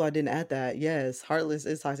 I can't believe I didn't add that. Yes, Heartless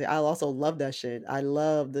is toxic. I also love that shit. I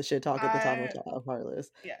love the shit talk at the top of Heartless.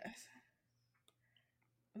 Yes.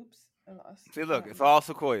 Oops, I lost. See, look, it's all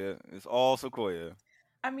Sequoia. It's all Sequoia.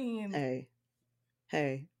 I mean,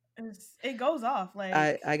 hey. It goes off. Like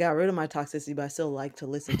I got rid of my toxicity, but I still like to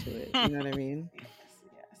listen to it. You know what I mean? Yes.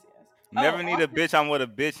 Never need a bitch. I'm what a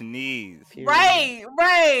bitch needs. Period. Right.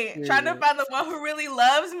 Period. Trying to find the one who really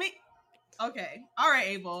loves me. Okay. All right,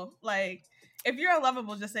 Abel. Like, if you're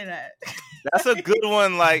unlovable, just say that. That's a good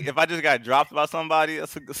one. Like, if I just got dropped by somebody,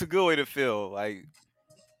 that's a good way to feel. Like,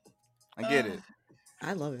 I get it.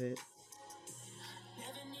 I love it.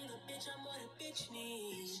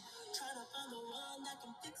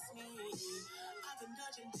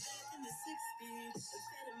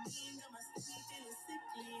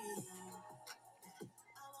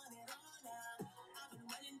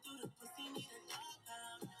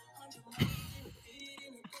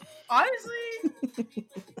 Honestly,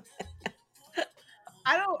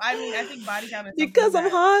 I think body count is because I'm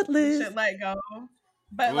heartless. Should let go.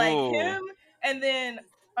 But like him, and then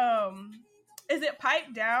is it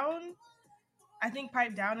Pipe Down? I think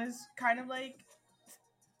Pipe Down is kind of like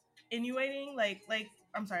insinuating, like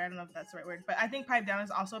I'm sorry, I don't know if that's the right word, but I think Pipe Down is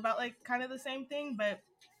also about like kind of the same thing. But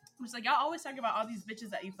it's like y'all always talk about all these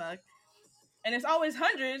bitches that you fuck, and it's always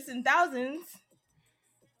hundreds and thousands.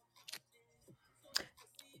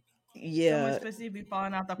 Yeah, so much pussy be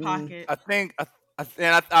falling out the pocket. I think,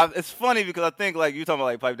 it's funny because I think like you talking about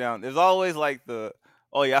like Pipe Down. There's always like the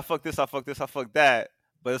I fuck this, I fuck this, I fuck that,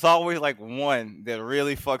 but it's always like one that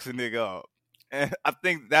really fucks a nigga up, and I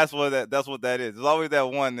think that's what that is. There's always that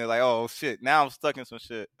one that like, oh shit, now I'm stuck in some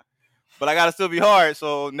shit, but I gotta still be hard.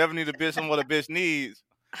 So never need a bitch. I'm what a bitch needs.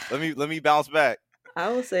 Let me bounce back.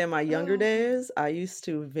 I would say in my younger days, I used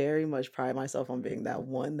to very much pride myself on being that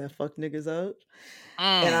one that fucked niggas up.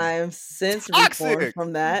 And I am since reformed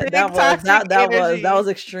from that. That was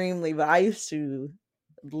extremely, but I used to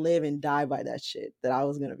live and die by that shit. That I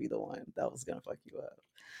was gonna be the one that was gonna fuck you up.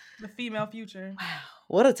 The female future. Wow,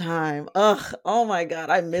 what a time! Ugh, oh my god,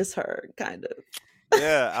 I miss her. Kind of.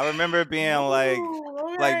 Yeah, I remember being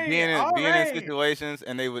being in situations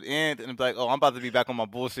and they would end and be like, "Oh, I'm about to be back on my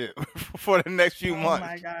bullshit for the next few months." Oh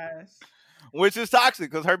my gosh, which is toxic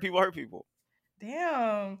because hurt people.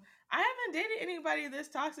 Damn, I haven't dated anybody this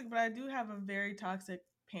toxic, but I do have a very toxic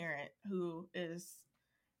parent who is.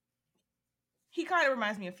 He kind of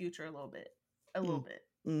reminds me of Future a little bit.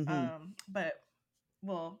 Mm-hmm. But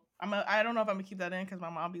well, I don't know if I'm gonna keep that in because my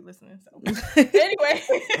mom be listening. So anyway,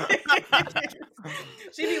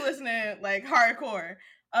 she be listening like hardcore.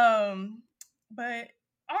 But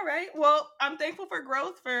all right. Well, I'm thankful for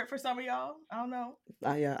growth for some of y'all. I don't know.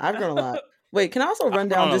 Yeah, I've grown a lot. Wait, can I also run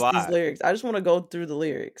down just these lyrics? I just want to go through the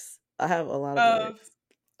lyrics. I have a lot of lyrics.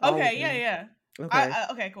 Okay, yeah. Okay.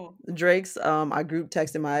 Okay, cool. Drake's I group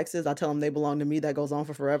texting my exes. I tell them they belong to me. That goes on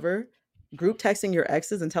for forever. Group texting your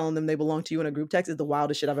exes and telling them they belong to you in a group text is the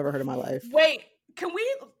wildest shit I've ever heard in my life. Wait,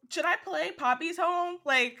 should I play Poppy's Home?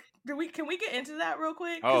 Like, can we get into that real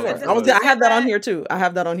quick? Oh, I have that on here too.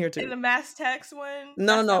 In the mass text one?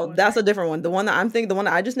 No, that's a different one. The one that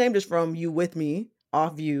I just named is from You With Me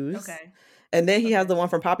off Views. Okay. And then he has the one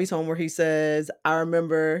from Poppy's Home where he says, I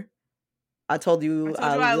remember I told you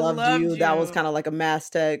I loved you. That was kind of like a mass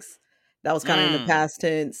text. That was kind of in the past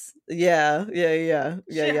tense. Yeah.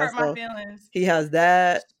 Shit hurt my feelings. He has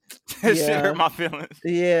that. Shit hurt my feelings.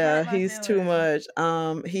 Yeah, he's too much.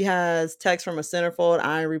 He has text from a centerfold.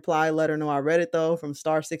 I ain't reply. Let her know I read it though. From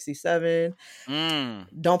Star 67.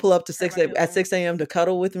 Don't pull up to at 6 a.m. to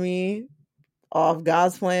cuddle with me. Off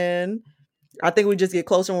God's Plan. I think we just get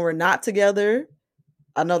closer when we're not together.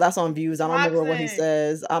 I know that's on Views. I don't remember what he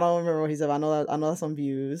says. I know that's on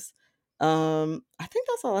Views. I think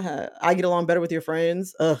that's all I had. I get along better with your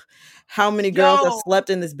friends. Ugh, how many girls that slept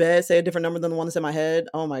in this bed say a different number than the one that's in my head?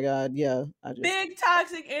 Oh my god, yeah. Big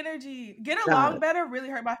toxic energy. Get along better really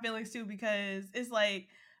hurt my feelings too, because it's like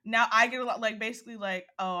now I get along like basically like,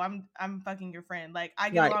 oh, I'm fucking your friend. Like I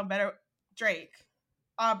get along better. Drake,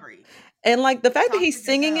 Aubrey. And like the fact that he's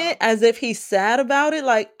singing it as if he's sad about it,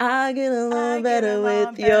 like I get along better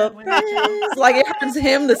with your friends. Like it hurts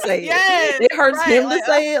him to say it. Yes, it hurts him to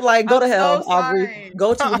say it. Like go to hell, Aubrey.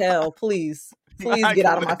 Go to hell, please. Please get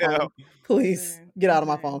out of my phone. Please get out of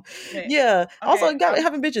my phone. Yeah. Okay. Also,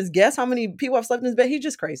 having bitches guess how many people have slept in his bed. He's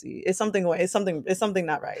just crazy. It's something not right. It's something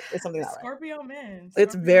not right. Scorpio man.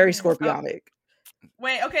 It's very Scorpionic.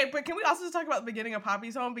 Wait, okay, but can we also just talk about the beginning of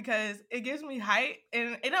Poppy's Home, because it gives me hype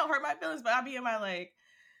and it don't hurt my feelings, but I be in my like,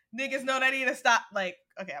 niggas know they need to stop. Like,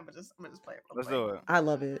 okay, I'm gonna just play it. Let's do it. I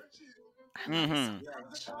love it. Mm-hmm.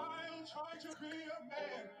 To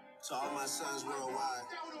all my sons worldwide,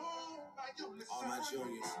 all my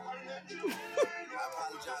juniors, I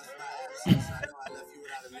apologize for my absence. I know I left you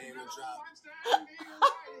without a name and drop. I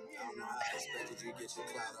don't know how I expected you to get your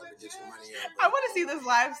clout up and get your money up. I want to see this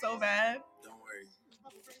live so bad. Don't worry.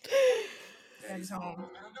 Daddy's home.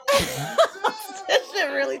 That shit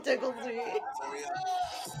really tickles me.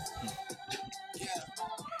 Yeah.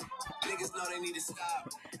 Niggas know they need to stop.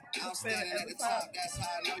 I'm standing at the top. That's how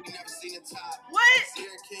I know you never seen the top. What?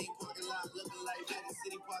 Sierra King parking lot, looking like Vegas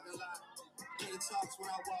City parking lot. Hear the talks when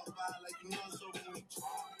I walk by, like you know it's over me.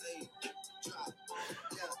 Hey, drop.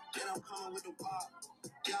 Yeah, and I'm coming with the pop.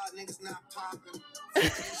 Y'all niggas not popping.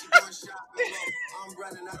 She going shopping. I'm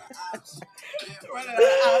running out of options. Running out of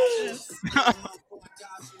options.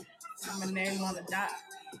 I'm a name on the dot.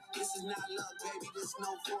 This is not love, baby. This no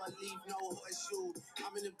for a leave, no horseshoe.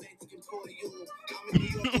 I'm in the bank to pour you. I'm in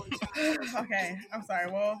New York. Okay, I'm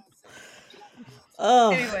sorry. Well.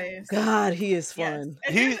 Oh, anyways, God, he is fun.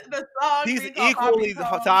 Yes. He's equally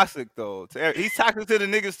toxic though. He's toxic to the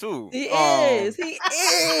niggas too. He is.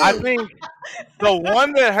 I think the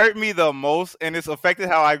one that hurt me the most, and it's affected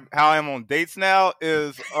how I am on dates now,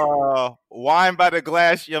 is wine by the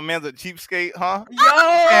glass. Your man's a cheapskate, huh? Yo,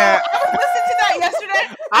 I listened to that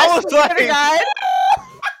yesterday. I was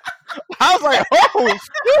like, oh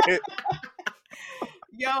shit.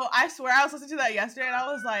 Yo, I swear I was listening to that yesterday, and I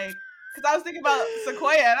was like. Because I was thinking about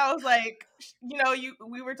Sequoia, and I was like, you know,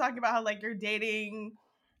 we were talking about how like your dating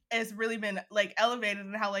has really been like elevated,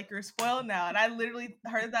 and how like you're spoiled now. And I literally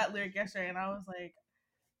heard that lyric yesterday, and I was like,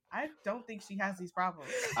 I don't think she has these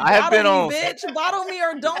problems. I have been on bitch, bottle me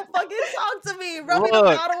or don't fucking talk to me. Rub me the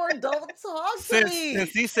bottle or don't talk to me.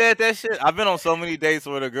 Since he said that shit, I've been on so many dates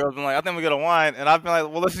where the girls been like, I think we get a wine, and I've been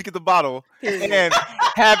like, well, let's just get the bottle, and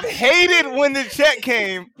have hated when the check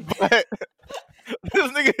came, but.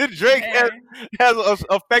 This nigga Drake has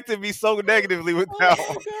affected me so negatively with that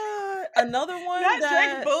one. God. Another one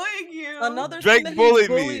Drake bullying you. Another Drake thing that bullied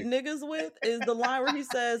he's bullied niggas with is the line where he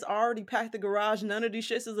says, I already packed the garage, none of these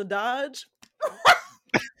shits is a Dodge.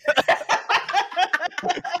 He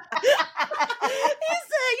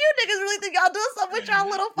said, you niggas really think y'all doing something with y'all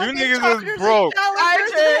little fucking you niggas is broke.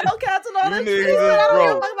 Hellcats and all that shit. I don't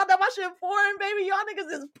give a fuck about that. My shit foreign, baby. Y'all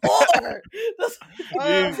niggas is poor.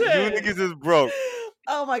 You niggas is broke.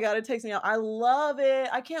 Oh my God, it takes me out. I love it.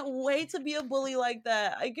 I can't wait to be a bully like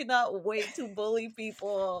that. I cannot wait to bully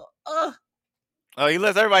people. Ugh. Oh, he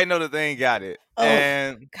lets everybody know that they ain't got it. Oh,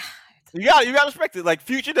 and God. You gotta respect it. Like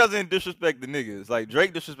Future doesn't disrespect the niggas. Like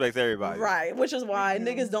Drake disrespects everybody. Right, which is why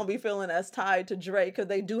niggas don't be feeling as tied to Drake, because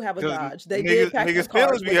they do have a Dodge. They niggas, did pack niggas cars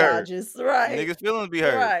feelings with be hurt. Dodges. Right. Niggas feelings be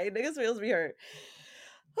hurt. Right. Niggas feelings be hurt.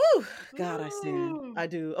 Whew. God, I stand. I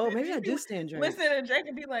do. Oh, maybe I do stand Drake. Listen to Drake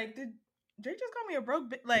and be like, did Drake just call me a broke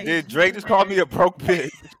bitch? Like, did Drake just call me a broke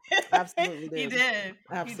bitch? Absolutely did. He did.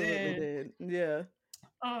 Absolutely did. Yeah.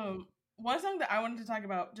 One song that I wanted to talk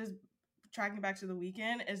about, just tracking back to The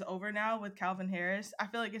Weeknd, is Over Now with Calvin Harris. I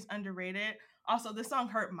feel like it's underrated. Also, this song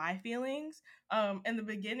hurt my feelings. In the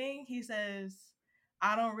beginning, he says,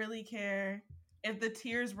 I don't really care if the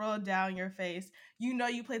tears roll down your face. You know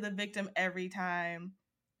you play the victim every time.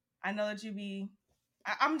 I know that you be...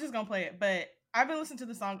 I'm just gonna play it, but I've been listening to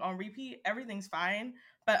the song on repeat. Everything's fine,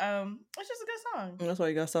 but it's just a good song. That's why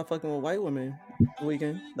you gotta stop fucking with white women. The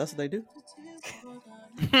Weeknd. That's what they do.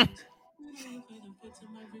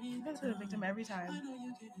 You gotta play the victim every time.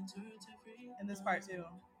 And this part too.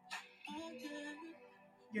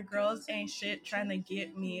 Your girls ain't shit trying to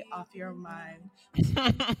get me off your mind.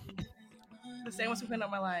 The same was putting up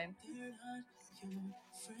my line.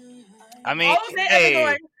 I mean,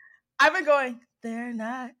 I've been going, they're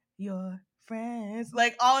not your friends.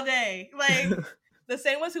 Like all day. Like The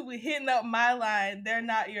same ones who be hitting up my line, they're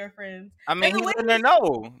not your friends. I mean, he's letting her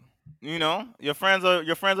know. You know, your friends are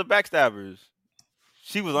backstabbers.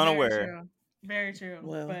 She was unaware. Very true.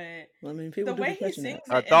 Well, but I mean, people the way he sings it,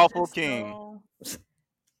 a thoughtful king. So...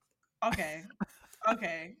 Okay.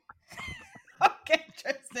 Okay,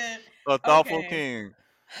 Tristan. A thoughtful king.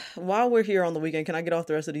 While we're here on the weekend, can I get off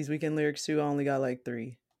the rest of these weekend lyrics too? I only got like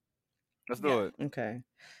 3. Let's do it. Okay.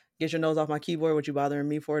 Get your nose off my keyboard. What you bothering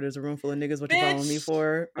me for? There's a room full of niggas. What you following me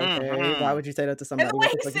for? Okay. Why would you say that to somebody? And the way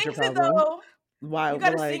he sings it, though. Why? You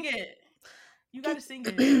gotta sing it. You gotta sing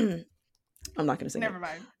it. I'm not gonna sing Never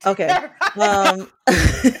mind. Okay.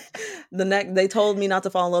 They told me not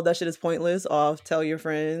to fall in love. That shit is pointless. Off. Tell your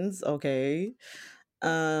friends. Okay.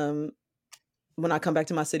 When I come back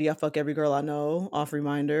to my city, I fuck every girl I know. Off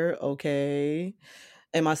reminder. Okay.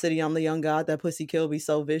 In my city, I'm the young god. That pussy kill be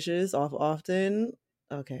so vicious. Off often.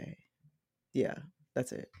 Okay. Yeah,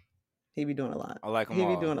 that's it. He be doing a lot. I like him. He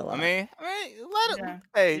be doing a lot. I mean, let him.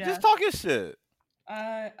 Hey, just talk your shit.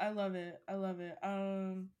 I love it.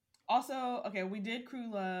 Also, okay, we did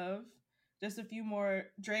Crew Love. Just a few more.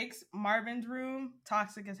 Drake's Marvin's Room.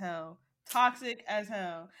 Toxic as hell.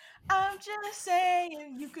 I'm just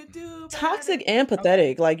saying you could do better. Toxic and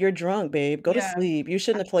pathetic. Like, you're drunk, babe. Go to sleep. You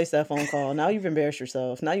shouldn't have placed that phone call. Now you've embarrassed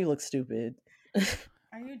yourself. Now you look stupid.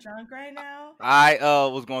 Are you drunk right now? I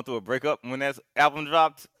was going through a breakup when that album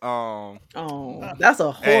dropped. That's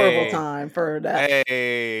a horrible time for that.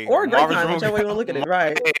 Hey, or a great time, whichever way you want to look at it.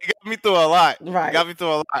 Right. Hey, it got me through a lot. Right. It got me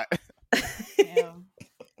through a lot.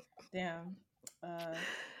 Damn.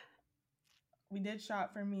 We did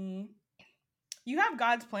Shot for Me. You have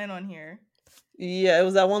God's Plan on here. Yeah, it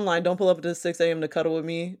was that one line. Don't pull up at 6 a.m. to cuddle with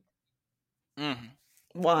me. Mm-hmm.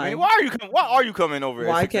 Why? I mean, why are you coming over?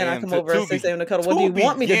 Why can't I come over at 6 a.m. to cuddle? What do you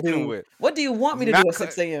want me to do? What do you want me to do at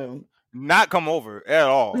 6 a.m.? Not come over at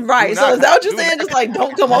all. Right. So is that what you're saying? Just like,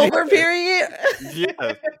 don't come over, period?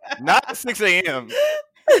 Yeah. Not at 6 a.m.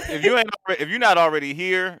 If you're not already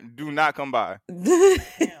here, do not come by.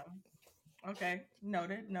 Yeah. Okay.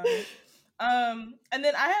 Noted. And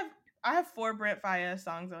then I have 4 Brent Faiyaz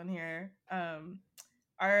songs on here.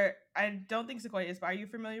 I don't think Sequoia is, but are you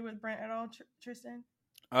familiar with Brent at all, Tristan?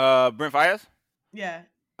 Brent Faiyaz? Yeah.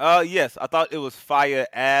 Yes. I thought it was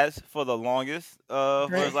Faiyaz for the longest. For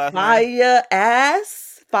his last name.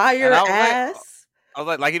 Faiyaz. I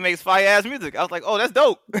was like he makes Faiyaz music. I was like, oh, that's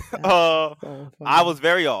dope. I was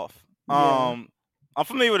very off. I'm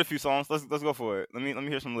familiar with a few songs. Let's go for it. Let me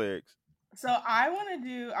hear some lyrics. So I want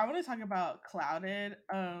to talk about Clouded.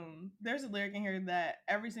 There's a lyric in here that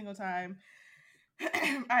every single time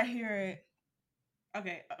I hear it.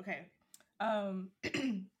 Okay.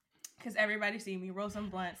 Cause everybody see me, roll some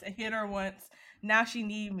blunts, and hit her once. Now she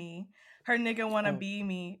need me. Her nigga wanna be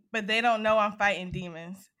me, but they don't know I'm fighting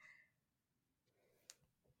demons.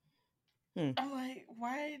 I'm like,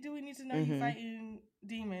 why do we need to know you fighting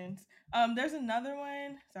demons? There's another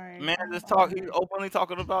one. Sorry, man. He's openly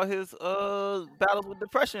talking about his battles with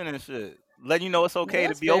depression and shit. Letting you know it's okay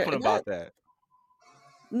to be open about that.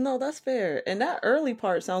 No, that's fair. And that early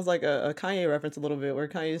part sounds like a Kanye reference a little bit, where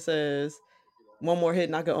Kanye says, "One more hit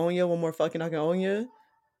and I can own you. One more fucking I can own you."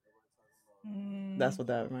 That's what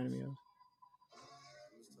that reminded me of.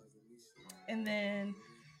 And then,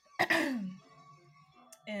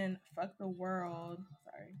 in Fuck the World.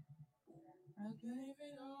 Sorry.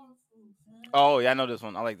 Oh yeah, I know this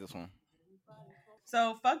one. I like this one.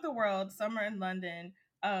 So Fuck the World, Summer in London.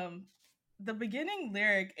 The beginning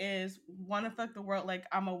lyric is "Wanna fuck the world like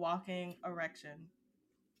I'm a walking erection."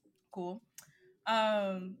 Cool.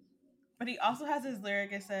 But he also has his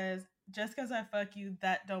lyric. It says, "Just because I fuck you,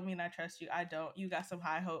 that don't mean I trust you. I don't. You got some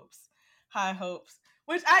high hopes."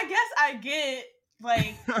 Which I guess I get.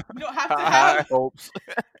 Like, you don't have to have high hopes.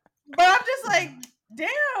 But I'm just like,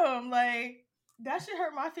 damn, like that shit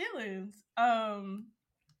hurt my feelings.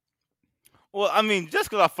 Well, I mean, just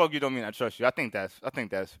because I fuck you don't mean I trust you. I think that's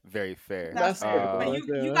very fair. That's fair. But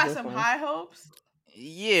you got some high hopes.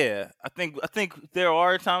 Yeah, I think there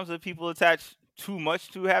are times that people attach too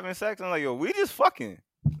much to having sex. I'm like, yo, we just fucking.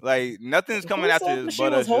 Like, nothing's coming after this,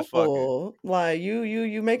 but us just fucking. Like,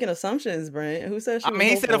 you making assumptions, Brent. Who said she? I mean,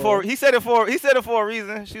 he said it for a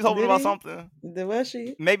reason. She's hoping about something. Was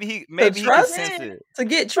she? Maybe he can sense it. To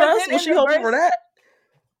get trust, was she hoping for that?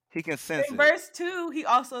 He can sense it. In verse 2, he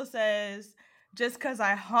also says, "Just because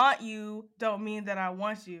I haunt you, don't mean that I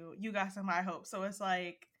want you. You got some high hopes." So it's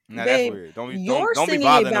like, nah, that's weird. Don't be bothering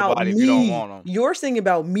nobody if you don't want them. You're singing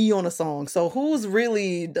about me on a song. So who's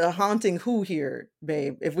really haunting who here,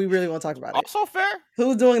 babe? If we really want to talk about it. Also fair.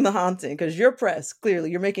 Who's doing the haunting? Because you're pressed.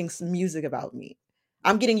 Clearly, you're making some music about me.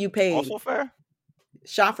 I'm getting you paid. Also fair.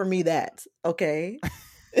 Shot for me that. Okay.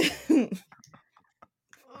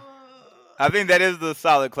 I think that is the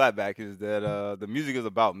solid clapback, is that the music is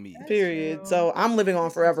about me. That's Period. true. So I'm living on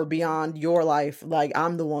forever beyond your life. Like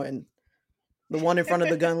I'm the one in front of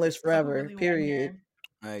the gun list forever. really Period.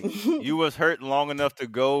 Like, you was hurt long enough to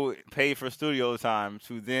go pay for studio time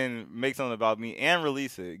to then make something about me and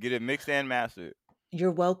release it, get it mixed and mastered.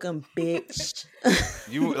 You're welcome, bitch.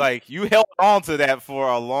 You held on to that for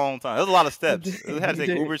a long time. There's a lot of steps. You had to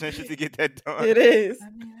take Ubers and shit to get that done. It is. I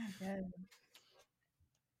mean, I guess.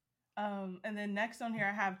 And then next on here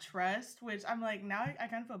I have Trust, which I'm like, now I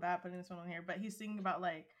kind of feel bad putting this one on here, but he's singing about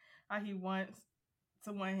like how he wants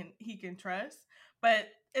someone he can trust, but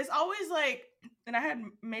it's always like, and I had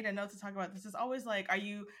made a note to talk about this, it's always like, are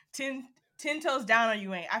you 10 toes down or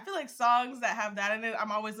you ain't? I feel like songs that have that in it,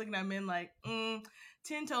 I'm always looking at men like 10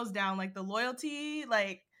 toes down, like the loyalty,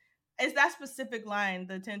 like it's that specific line,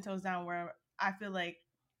 the 10 toes down, where I feel like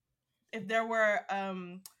if there were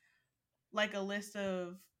like a list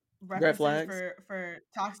of references for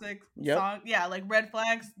toxic song, like red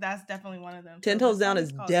flags, that's definitely one of them. 10 Toes Down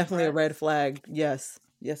is definitely a red flag. Yes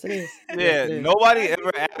it is. Yeah, nobody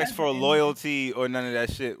ever asks for loyalty or none of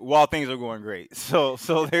that shit while things are going great. So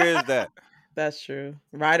there is that. That's true.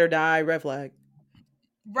 Ride or die, red flag.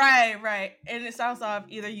 Right. And it sounds off,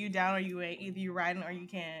 either you down or you ain't, either you riding or you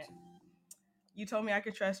can't. You told me I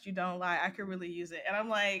could trust you, don't lie, I could really use it. And I'm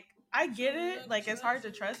like, I get it, like it's hard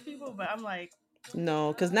to trust people, but I'm like,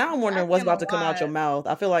 no, because now I'm wondering what's about to come out your mouth.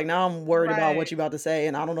 I feel like now I'm worried about what you're about to say,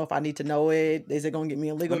 and I don't know if I need to know it. Is it going to get me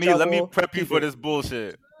in legal trouble? Let me prep you for this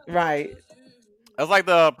bullshit. Right. It's like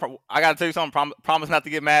I got to tell you something, promise not to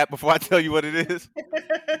get mad before I tell you what it is.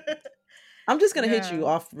 I'm just going to hit you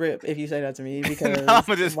off rip if you say that to me,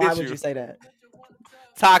 because why would you say that?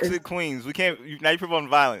 Toxic queens. We can't, now you promoting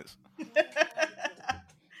violence.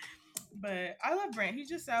 But I love Brent. He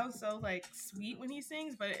just sounds so like sweet when he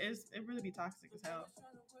sings, but it really be toxic as hell.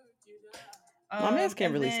 My man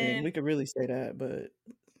can't really sing. We could really say that, but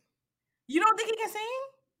you don't think he can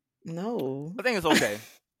sing? No, I think it's okay.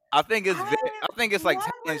 I think it's like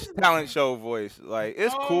talent show voice. Like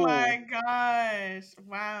it's cool. Oh my gosh!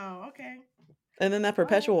 Wow. Okay. And then that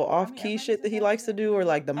perpetual off key shit that he likes to do, or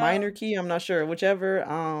like the minor key. I'm not sure. Whichever.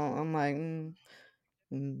 I'm like.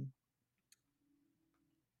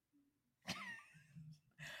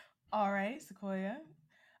 All right, Sequoia.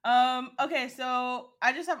 Okay, so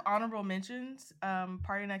I just have honorable mentions.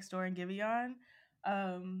 Party Next Door and Giveon.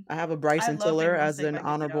 I have a Bryson Tiller as an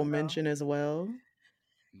honorable mention as well.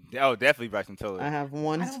 Oh, definitely Bryson Tiller. I have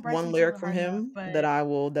one lyric from him that I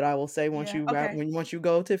will say once you rap. Once you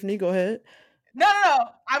go, Tiffany, go ahead. No.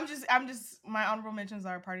 I'm just my honorable mentions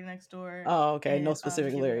are Party Next Door. Oh, okay. No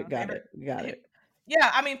specific lyric. Got it.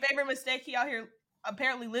 Yeah, I mean, favorite mistake. He out here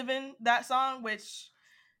apparently living that song, which.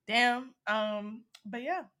 Damn. But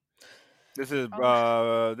yeah. This is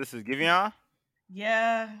Giveon?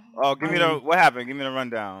 Yeah. Oh, give me what happened? Give me the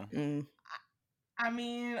rundown. I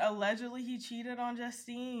mean, allegedly he cheated on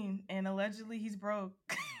Justine, and allegedly he's broke.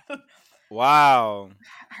 Wow.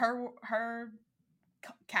 Her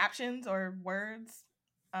captions or words.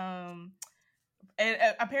 And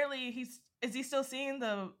apparently is he still seeing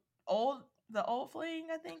the old fling,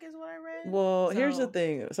 I think is what I read. Well, here's the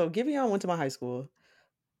thing. So Giveon went to my high school.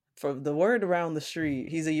 From the word around the street,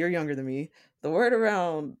 he's a year younger than me. The word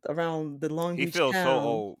around the Long Beach town. He feels so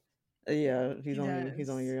old. Yeah, he's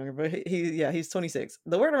only a year younger, but he's 26.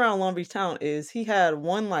 The word around Long Beach town is he had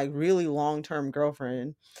one like really long-term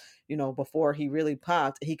girlfriend, before he really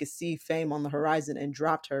popped. He could see fame on the horizon and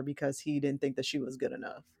dropped her because he didn't think that she was good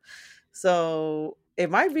enough. So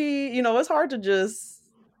it might be, it's hard to just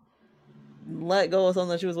let go of something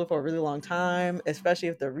that she was with for a really long time, especially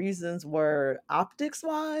if the reasons were optics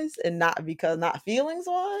wise and not feelings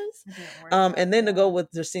wise. And then to go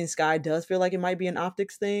with Justine Skye does feel like it might be an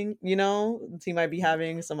optics thing, he might be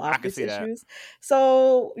having some optics issues. That.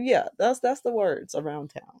 So yeah, that's the words around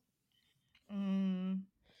town.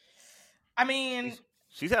 I mean,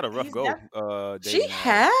 she's had a rough go. She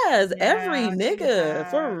has every nigga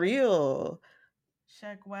for real.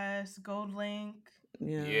 Sheck West, Gold Link.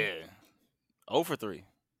 Yeah. 0 for 3.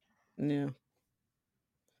 Yeah.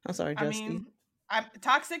 I'm sorry, Justin. I mean,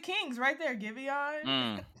 Toxic Kings right there.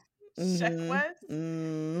 Giveon. Sheck West.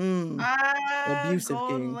 Abusive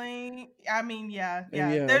Gold king. Link. I mean, yeah.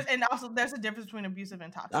 There's a difference between abusive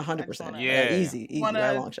and toxic. 100%. Yeah. Easy. By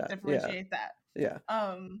a long shot. Differentiate that. Yeah.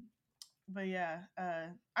 But yeah.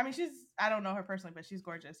 I mean, I don't know her personally, but she's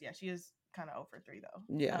gorgeous. Yeah, she is kind of 0 for 3 though.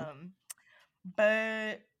 Yeah.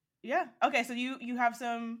 But yeah. Okay, so you have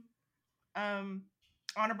some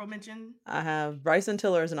Honorable mention. I have Bryson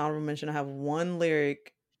Tiller as an honorable mention. I have one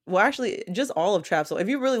lyric. Well, actually, just all of Trap Soul. If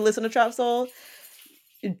you really listen to Trap Soul,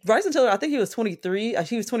 Bryson Tiller, I think he was 23.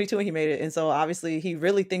 He was 22 when he made it. And so obviously he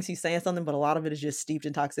really thinks he's saying something, but a lot of it is just steeped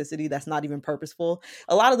in toxicity. That's not even purposeful.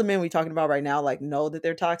 A lot of the men we're talking about right now, like, know that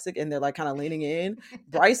they're toxic and they're like kind of leaning in.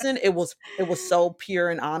 Bryson, it was so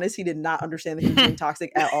pure and honest. He did not understand that he was being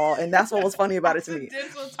toxic at all. And that's what was funny about it to me.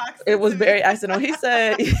 It was very accidental. He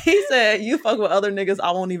said, you fuck with other niggas,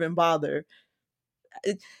 I won't even bother.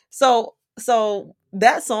 So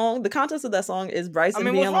that song, the context of that song is Bryson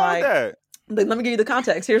being like, let me give you the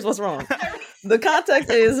context. Here's what's wrong. The context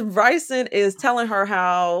is Bryson is telling her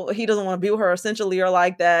how he doesn't want to be with her essentially, or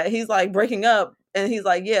like that. He's like breaking up and he's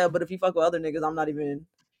like, yeah, but if you fuck with other niggas, I'm not even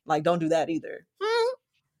like, don't do that either.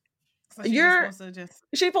 So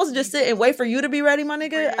she's supposed to just sit and wait for you to be ready, my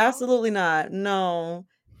nigga? Absolutely not. No.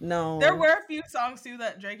 There were a few songs too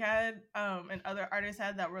that Drake had and other artists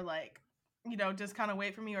had that were like, you know, just kind of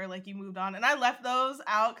wait for me, or like you moved on, and I left those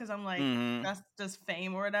out because I'm like, that's just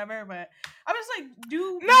fame or whatever. But I was like,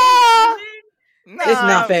 it's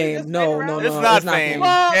not fame. No, it's not fame.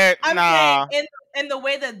 Well, I'm saying in the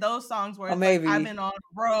way that those songs were, maybe like, I've been on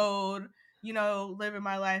the road, you know, living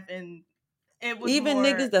my life, and it was even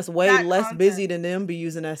niggas that's way less busy than them be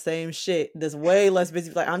using that same shit. That's way less busy.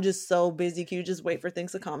 Like, I'm just so busy. Can you just wait for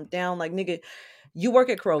things to calm down? Like, nigga, you work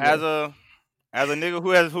at Kroger. As a nigga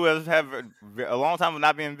who has had a long time of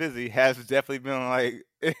not being busy, has definitely been like,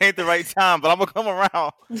 it ain't the right time, but I'm gonna come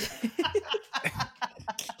around,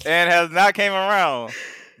 and has not came around.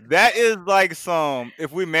 That is like some,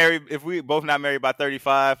 if we both not married by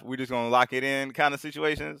 35, we just gonna lock it in kind of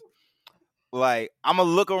situations. Like, I'm gonna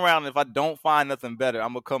look around, and if I don't find nothing better,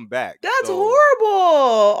 I'm gonna come back. That's horrible.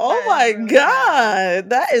 Oh my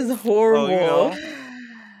god, that is horrible. Well, you know,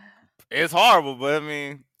 it's horrible, but I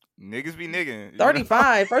mean, niggas be nigging.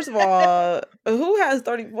 35. First of all, who has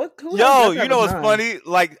 30? What? Who you know what's funny?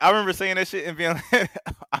 Like, I remember saying that shit and being like,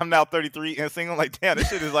 I'm now 33 and single. Like, damn, this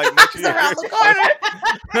shit is like next year. Around the corner.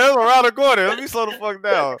 It's around the corner. Let me slow the fuck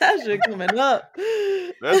down. That shit coming up.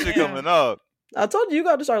 Coming up. I told you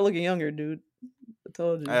got to start looking younger, dude. I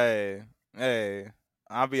told you. Hey,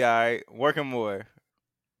 I'll be all right. Working more.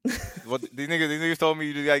 What these niggas told me,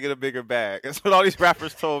 you just gotta get a bigger bag. That's what all these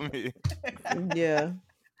rappers told me. Yeah.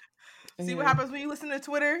 See what happens when you listen to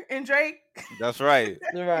Twitter and Drake? That's right.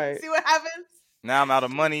 Right. See what happens? Now I'm out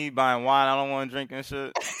of money buying wine I don't want to drink and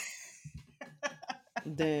shit.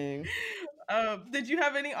 Dang. Did you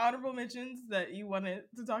have any honorable mentions that you wanted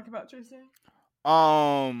to talk about, Tristan?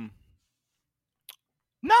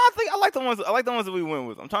 No, I think I like the ones that we went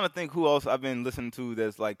with. I'm trying to think who else I've been listening to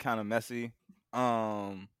that's like kind of messy.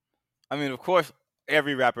 I mean, of course,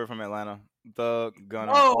 every rapper from Atlanta, Thug,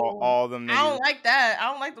 Gunna, all them niggas. I don't like that.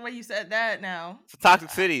 I don't like the way you said that now. It's a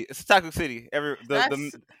toxic city.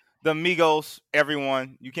 The Migos,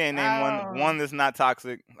 everyone. You can't name one that's not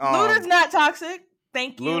toxic. Luda's not toxic.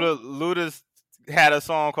 Thank you. Luda's had a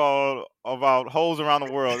song called about hoes around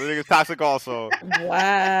the world. I think it's toxic also.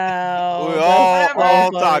 Wow. We're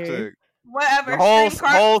all toxic. Whatever. The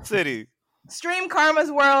whole city. Stream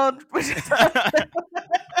Karma's World.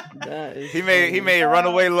 He made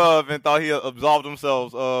Runaway Love and thought he absolved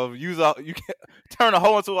himself of you can turn a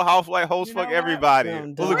hoe into a housewife, host fuck everybody.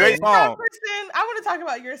 It was a great song. I want to talk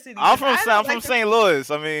about your city. I'm from St.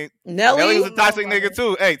 Louis. I mean, Nelly's a toxic nigga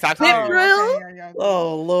too. Hey, toxic nigga. Tip Drill?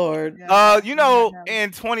 Oh Lord. You know,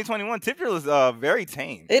 in 2021, Tip Drill is very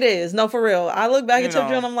tame. It is. No, for real. I look back at Tip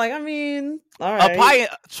Drill and I'm like, I mean, all right.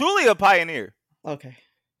 Truly a pioneer. Okay.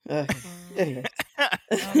 Anyways.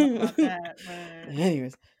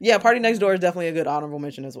 Anyways, yeah, Party Next Door is definitely a good honorable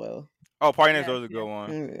mention as well. Oh, Party Next Door is a good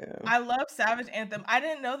one. Yeah. I love Savage Anthem. I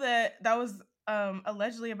didn't know that was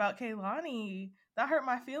allegedly about Kehlani. That hurt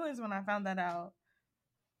my feelings when I found that out.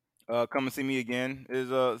 Come and See Me Again is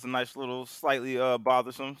it's a nice little, slightly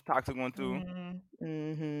bothersome, toxic one too.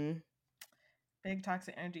 Mm-hmm. Big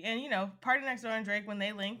toxic energy, and you know, Party Next Door and Drake, when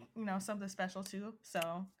they link, you know, something special too.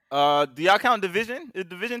 So. Do y'all count Division? Is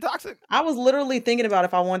Division toxic? I was literally thinking about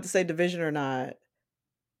if I wanted to say Division or not.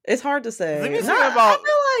 It's hard to say. I feel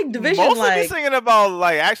like Division. Mostly singing about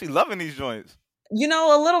like actually loving these joints. You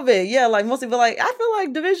know, a little bit, yeah. Like mostly, but like I feel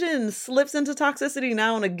like Division slips into toxicity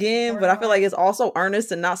now and again. But I feel like it's also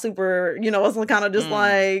earnest and not super. You know, it's kind of just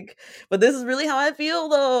like. But this is really how I feel,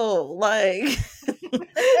 though. Like,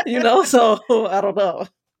 you know, so I don't know.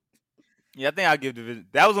 Yeah, I think I'll give Division.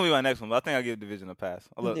 That was gonna be my next one, but I think I'll give Division a pass.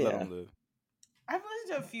 I'll let them live. I've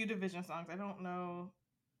listened to a few Division songs. I don't know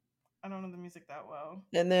I don't know the music that well.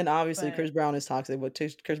 And then obviously But Chris Brown is toxic, but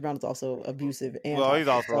Chris Brown is also abusive and Well, he's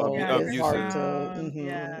toxic. also yeah, Chris It's hard abusive. to, Brown,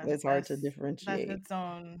 yeah, it's hard to that's differentiate. its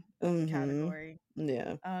own Mm-hmm. category.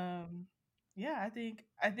 Yeah. Yeah, I think,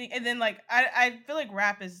 and then like I feel like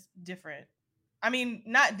rap is different. I mean,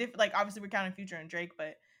 not different. Like obviously we're counting Future and Drake,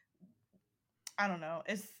 but I don't know.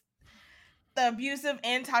 It's the abusive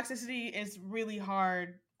and toxicity is really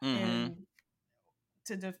hard and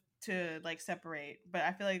to like separate. But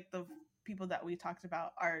I feel like the people that we talked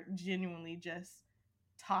about are genuinely just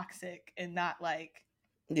toxic and not like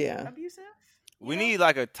abusive. We need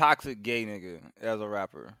like a toxic gay nigga as a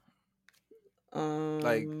rapper.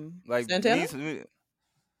 Like Santana? Is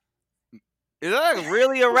that like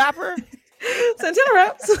really a rapper? Santana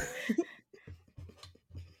raps.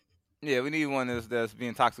 Yeah, we need one that's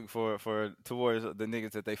being toxic towards the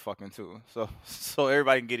niggas that they fucking too. So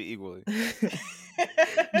everybody can get it equally.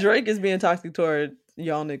 Drake is being toxic toward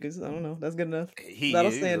y'all niggas. I don't know. That's good enough.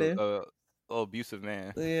 That'll stand in. A abusive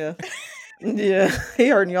man. Yeah. Yeah. He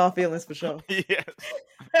hurting y'all feelings for sure. Yes.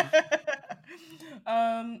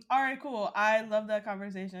 All right, cool. I love that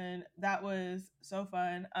conversation. That was so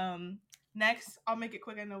fun. Next, I'll make it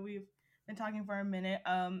quick. I know we've been talking for a minute.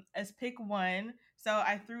 As pick one. So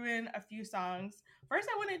I threw in a few songs. First,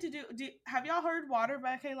 I wanted to do have y'all heard Water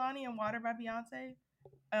by Kehlani and Water by Beyonce?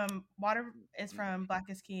 Water is from Black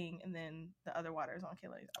is King, and then the other Water is on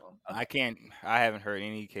Kehlani's album. Okay. I haven't heard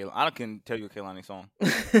any Kehlani. I can tell you a Kehlani song.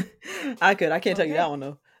 I can't tell you that one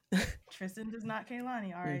though. Tristan does not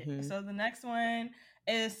Kehlani. All right. Mm-hmm. So the next one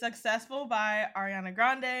is Successful by Ariana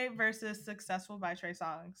Grande versus Successful by Trey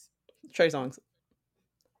Songz. Trey Songz.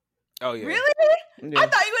 Oh yeah. Really? Yeah. I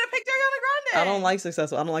thought you would have picked Ariana Grande. I don't like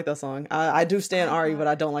Successful. I don't like that song. I do stand Ari, but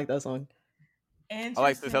I don't like that song. I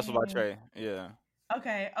like Successful by Trey. Yeah.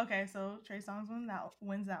 Okay. So Trey Songz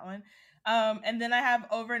wins that one. And then I have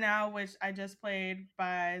Over Now, which I just played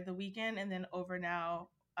by The Weeknd, and then Over Now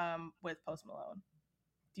with Post Malone.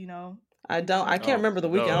 Do you know? I don't. I can't remember The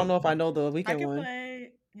Weeknd. I don't know if I know The Weeknd one.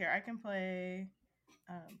 I can play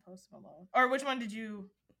Post Malone. Or which one did you?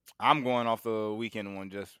 I'm going off the Weeknd one,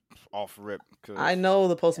 just off rip. Cause... I know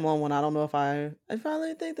the Post Malone one. I don't know if I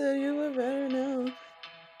finally think that you were better now.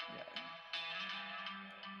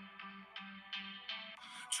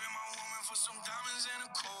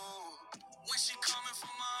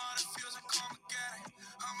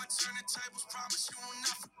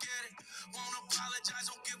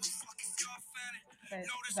 Okay,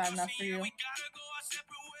 is that enough for you?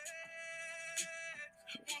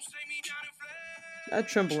 That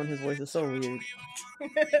tremble in his voice is so weird.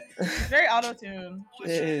 It's very auto-tuned. It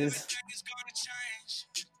is.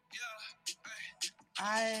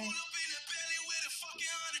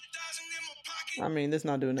 I mean, this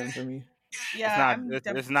not doing nothing for me. Yeah,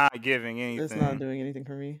 it's not giving anything. It's not doing anything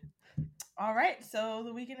for me. All right, so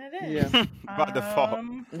The Weeknd it is. Yeah. By default.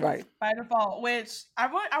 Right. By default, which I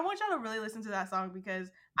want y'all to really listen to that song because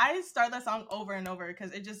I start that song over and over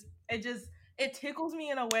because it tickles me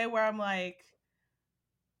in a way where I'm like,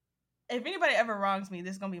 if anybody ever wrongs me,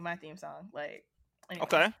 this is gonna be my theme song. Like, anyway,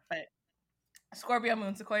 okay. But Scorpio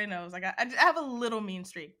Moon, Sequoia knows. Like, I have a little mean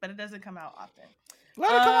streak, but it doesn't come out often.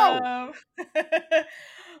 Let it come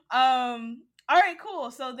out. All right,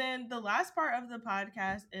 cool. So then the last part of the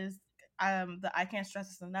podcast is the I can't stress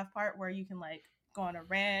this enough part where you can like go on a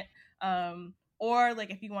rant, or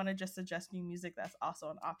like if you want to just suggest new music, that's also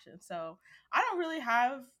an option. So I don't really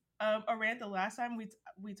have a rant. The last time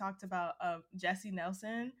we talked about Jessie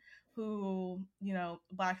Nelson, who, you know,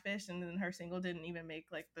 Blackfish, and then her single didn't even make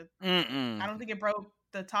like the I don't think it broke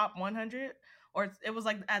the top 100, or it was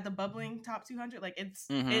like at the bubbling top 200. Like it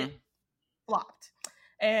flopped.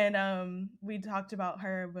 And we talked about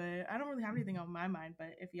her, but I don't really have anything on my mind.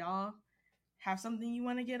 But if y'all have something you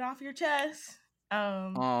want to get off your chest,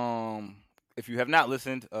 if you have not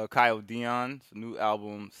listened, Kyle Dion's new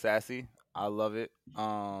album Sassy, I love it.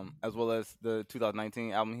 As well as the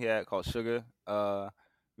 2019 album he had called Sugar.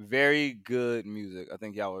 Very good music. I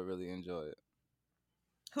think y'all would really enjoy it.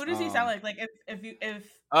 Who does he sound like? Like if you listen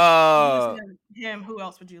to him, who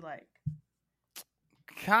else would you like?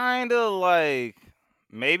 Kind of like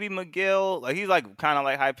maybe Miguel. Like he's like kind of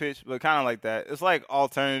like high pitched, but kind of like that. It's like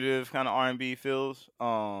alternative kind of R&B feels.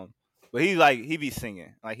 But he be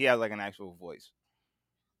singing. Like he has like an actual voice.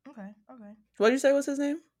 Okay. What did you say was his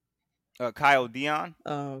name? Kyle Dion.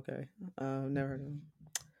 Oh, okay. Never heard of him.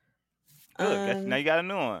 Good. Now you got a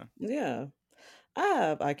new one. Yeah.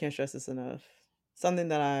 I can't stress this enough. Something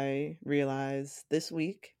that I realized this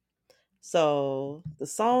week. So the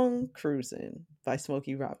song Cruisin' by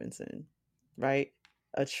Smokey Robinson, right?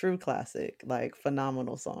 A true classic, like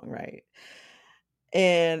phenomenal song, right?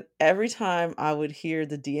 And every time I would hear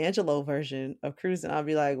the D'Angelo version of Cruising, I'd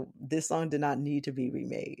be like, this song did not need to be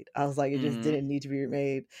remade. I was like, it just didn't need to be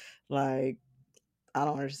remade. Like, I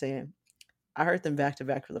don't understand. I heard them back to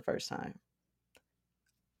back for the first time.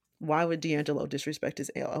 Why would D'Angelo disrespect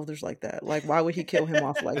his elders like that? Like, why would he kill him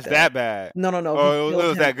off like It's that? that bad? No. Oh, it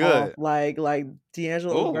was that good. Off. Like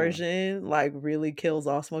D'Angelo's version, like really kills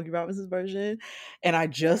off Smokey Robinson's version. And I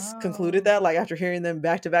just concluded that, like after hearing them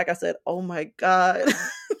back to back, I said, "Oh my god,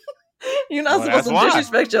 you're not supposed to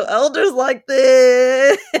disrespect your elders like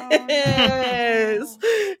this. Oh, no.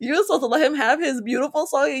 You're supposed to let him have his beautiful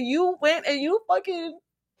song, and you went and you fucking."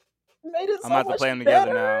 Made it so I'm about to play them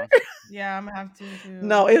together now. Yeah, I'm gonna have to too.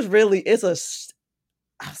 No, I was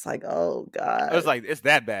like, oh god, it's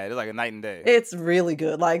that bad. It's like a night and day. It's really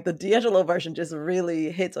good. Like the D'Angelo version just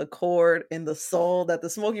really hits a chord in the soul that the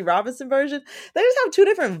Smokey Robinson version. They just have two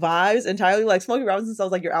different vibes entirely. Like Smokey Robinson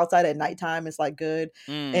sounds like you're outside at nighttime. It's like good,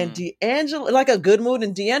 and D'Angelo like a good mood,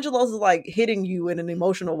 and D'Angelo's is like hitting you in an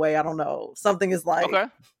emotional way. I don't know. Something is like okay.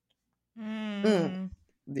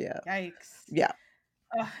 Yeah. Yikes. Yeah.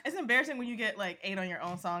 It's embarrassing when you get like 8 on your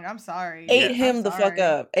own song. I'm sorry. Ate him the fuck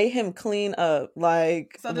up. Ate him clean up.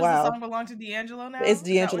 Like, so does the song belong to D'Angelo now? It's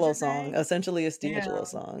D'Angelo's song. Essentially, it's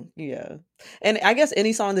D'Angelo's song. Yeah. And I guess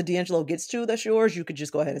any song that D'Angelo gets to that's yours, you could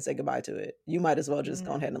just go ahead and say goodbye to it. You might as well just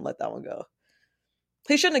go ahead and let that one go.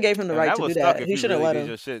 He shouldn't have gave him the right to do that. He should have let him.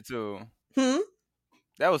 Your shit too.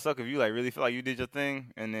 That would suck if you like really feel like you did your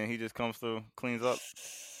thing and then he just comes through, cleans up.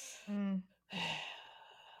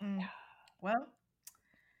 Well.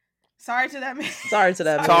 Sorry to that man. Sorry to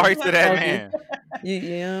that man.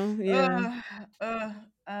 Yeah.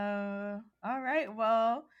 All right.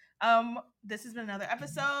 Well, this has been another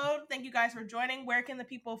episode. Thank you guys for joining. Where can the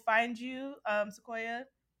people find you, Sequoia?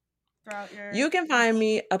 You can find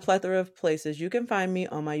me a plethora of places. You can find me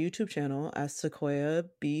on my YouTube channel as Sequoia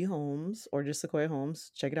B. Holmes or just Sequoia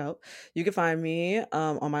Holmes. Check it out. You can find me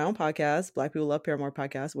on my own podcast, Black People Love Paramore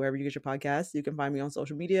Podcast, wherever you get your podcasts. You can find me on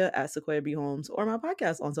social media at Sequoia B. Holmes or my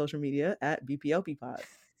podcast on social media at BPLP Pod.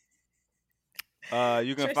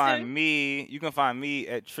 You can find me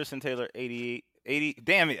at Tristan Taylor 88.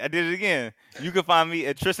 Damn it, I did it again. You can find me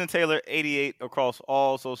at Tristan Taylor 88 across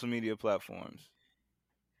all social media platforms.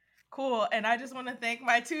 Cool. And I just want to thank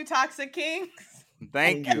my 2 toxic kings.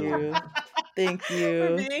 Thank you. Thank you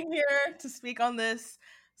for being here to speak on this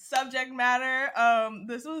subject matter.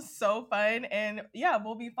 This was so fun, and yeah,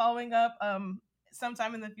 we'll be following up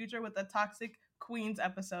sometime in the future with a Toxic Queens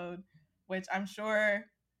episode, which I'm sure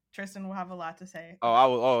Tristan will have a lot to say. Oh, I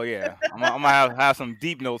will. Oh, yeah. I'm gonna have some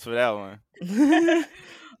deep notes for that one.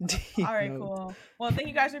 All right, cool. Well, thank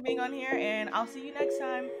you guys for being on here, and I'll see you next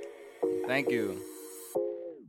time. Thank you.